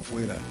 y no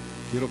afuera,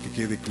 quiero que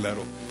quede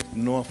claro,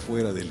 no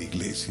afuera de la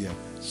iglesia,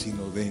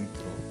 sino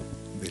dentro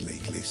de la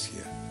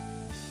iglesia.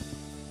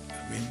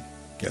 Amén.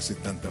 Que hace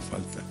tanta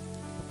falta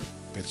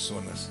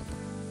personas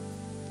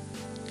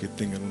que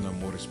tengan un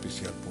amor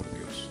especial por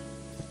Dios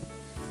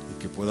y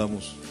que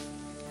podamos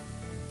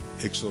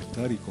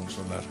exhortar y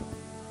consolar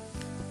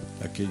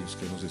a aquellos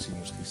que nos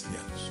decimos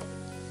cristianos.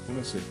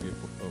 Pónganse de pie,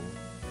 por favor.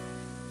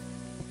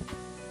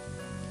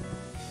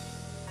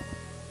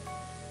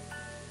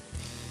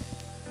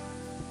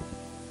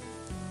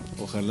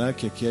 Ojalá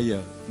que aquí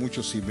haya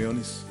muchos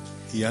Simeones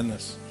y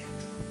Anas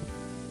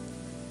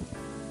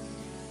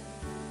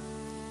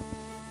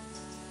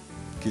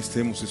que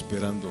estemos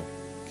esperando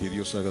que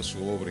Dios haga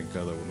su obra en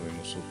cada uno de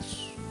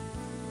nosotros.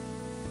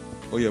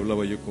 Hoy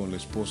hablaba yo con la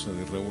esposa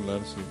de Raúl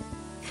Arce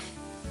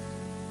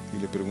y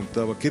le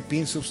preguntaba, ¿qué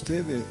piensa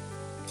usted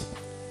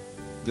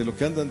de lo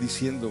que andan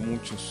diciendo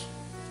muchos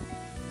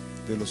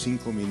de los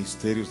 5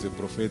 ministerios de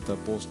profeta,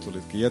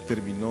 apóstoles, que ya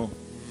terminó?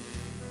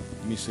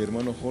 Me dice,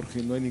 hermano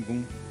Jorge, no hay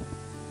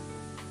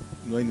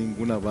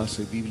ninguna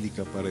base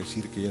bíblica para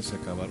decir que ya se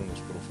acabaron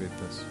los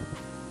profetas.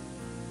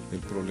 El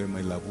problema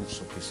es el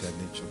abuso que se han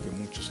hecho, que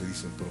muchos se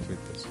dicen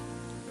profetas.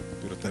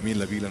 Pero también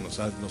la Biblia nos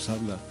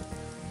habla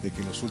de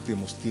que en los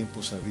últimos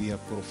tiempos había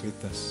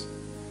profetas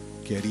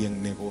que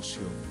harían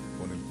negocio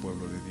con el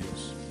pueblo de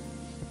Dios.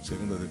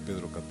 Segunda de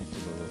Pedro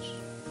capítulo 2.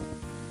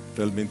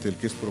 Realmente el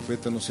que es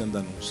profeta no se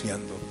anda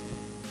anunciando.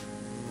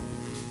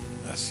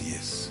 Así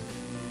es.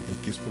 El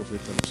que es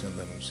profeta no se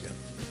anda anunciando.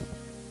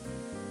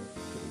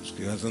 Pero los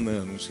que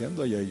andan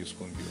anunciando, allá ellos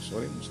con Dios.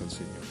 Oremos al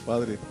Señor.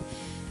 Padre,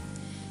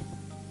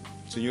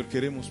 Señor,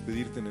 queremos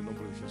pedirte en el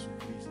nombre de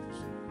Jesucristo.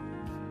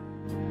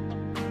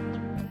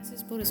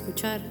 Gracias por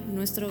escuchar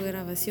nuestra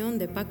grabación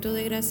de Pacto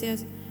de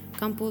Gracias,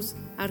 Campus,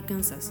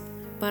 Arkansas.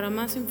 Para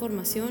más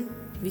información,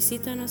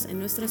 visítanos en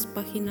nuestras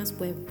páginas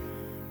web,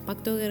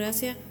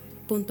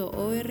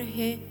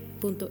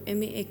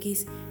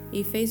 pactodegracia.org.mx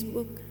y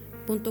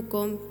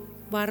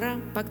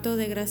facebook.com/Pacto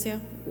de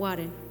Gracia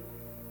Warren.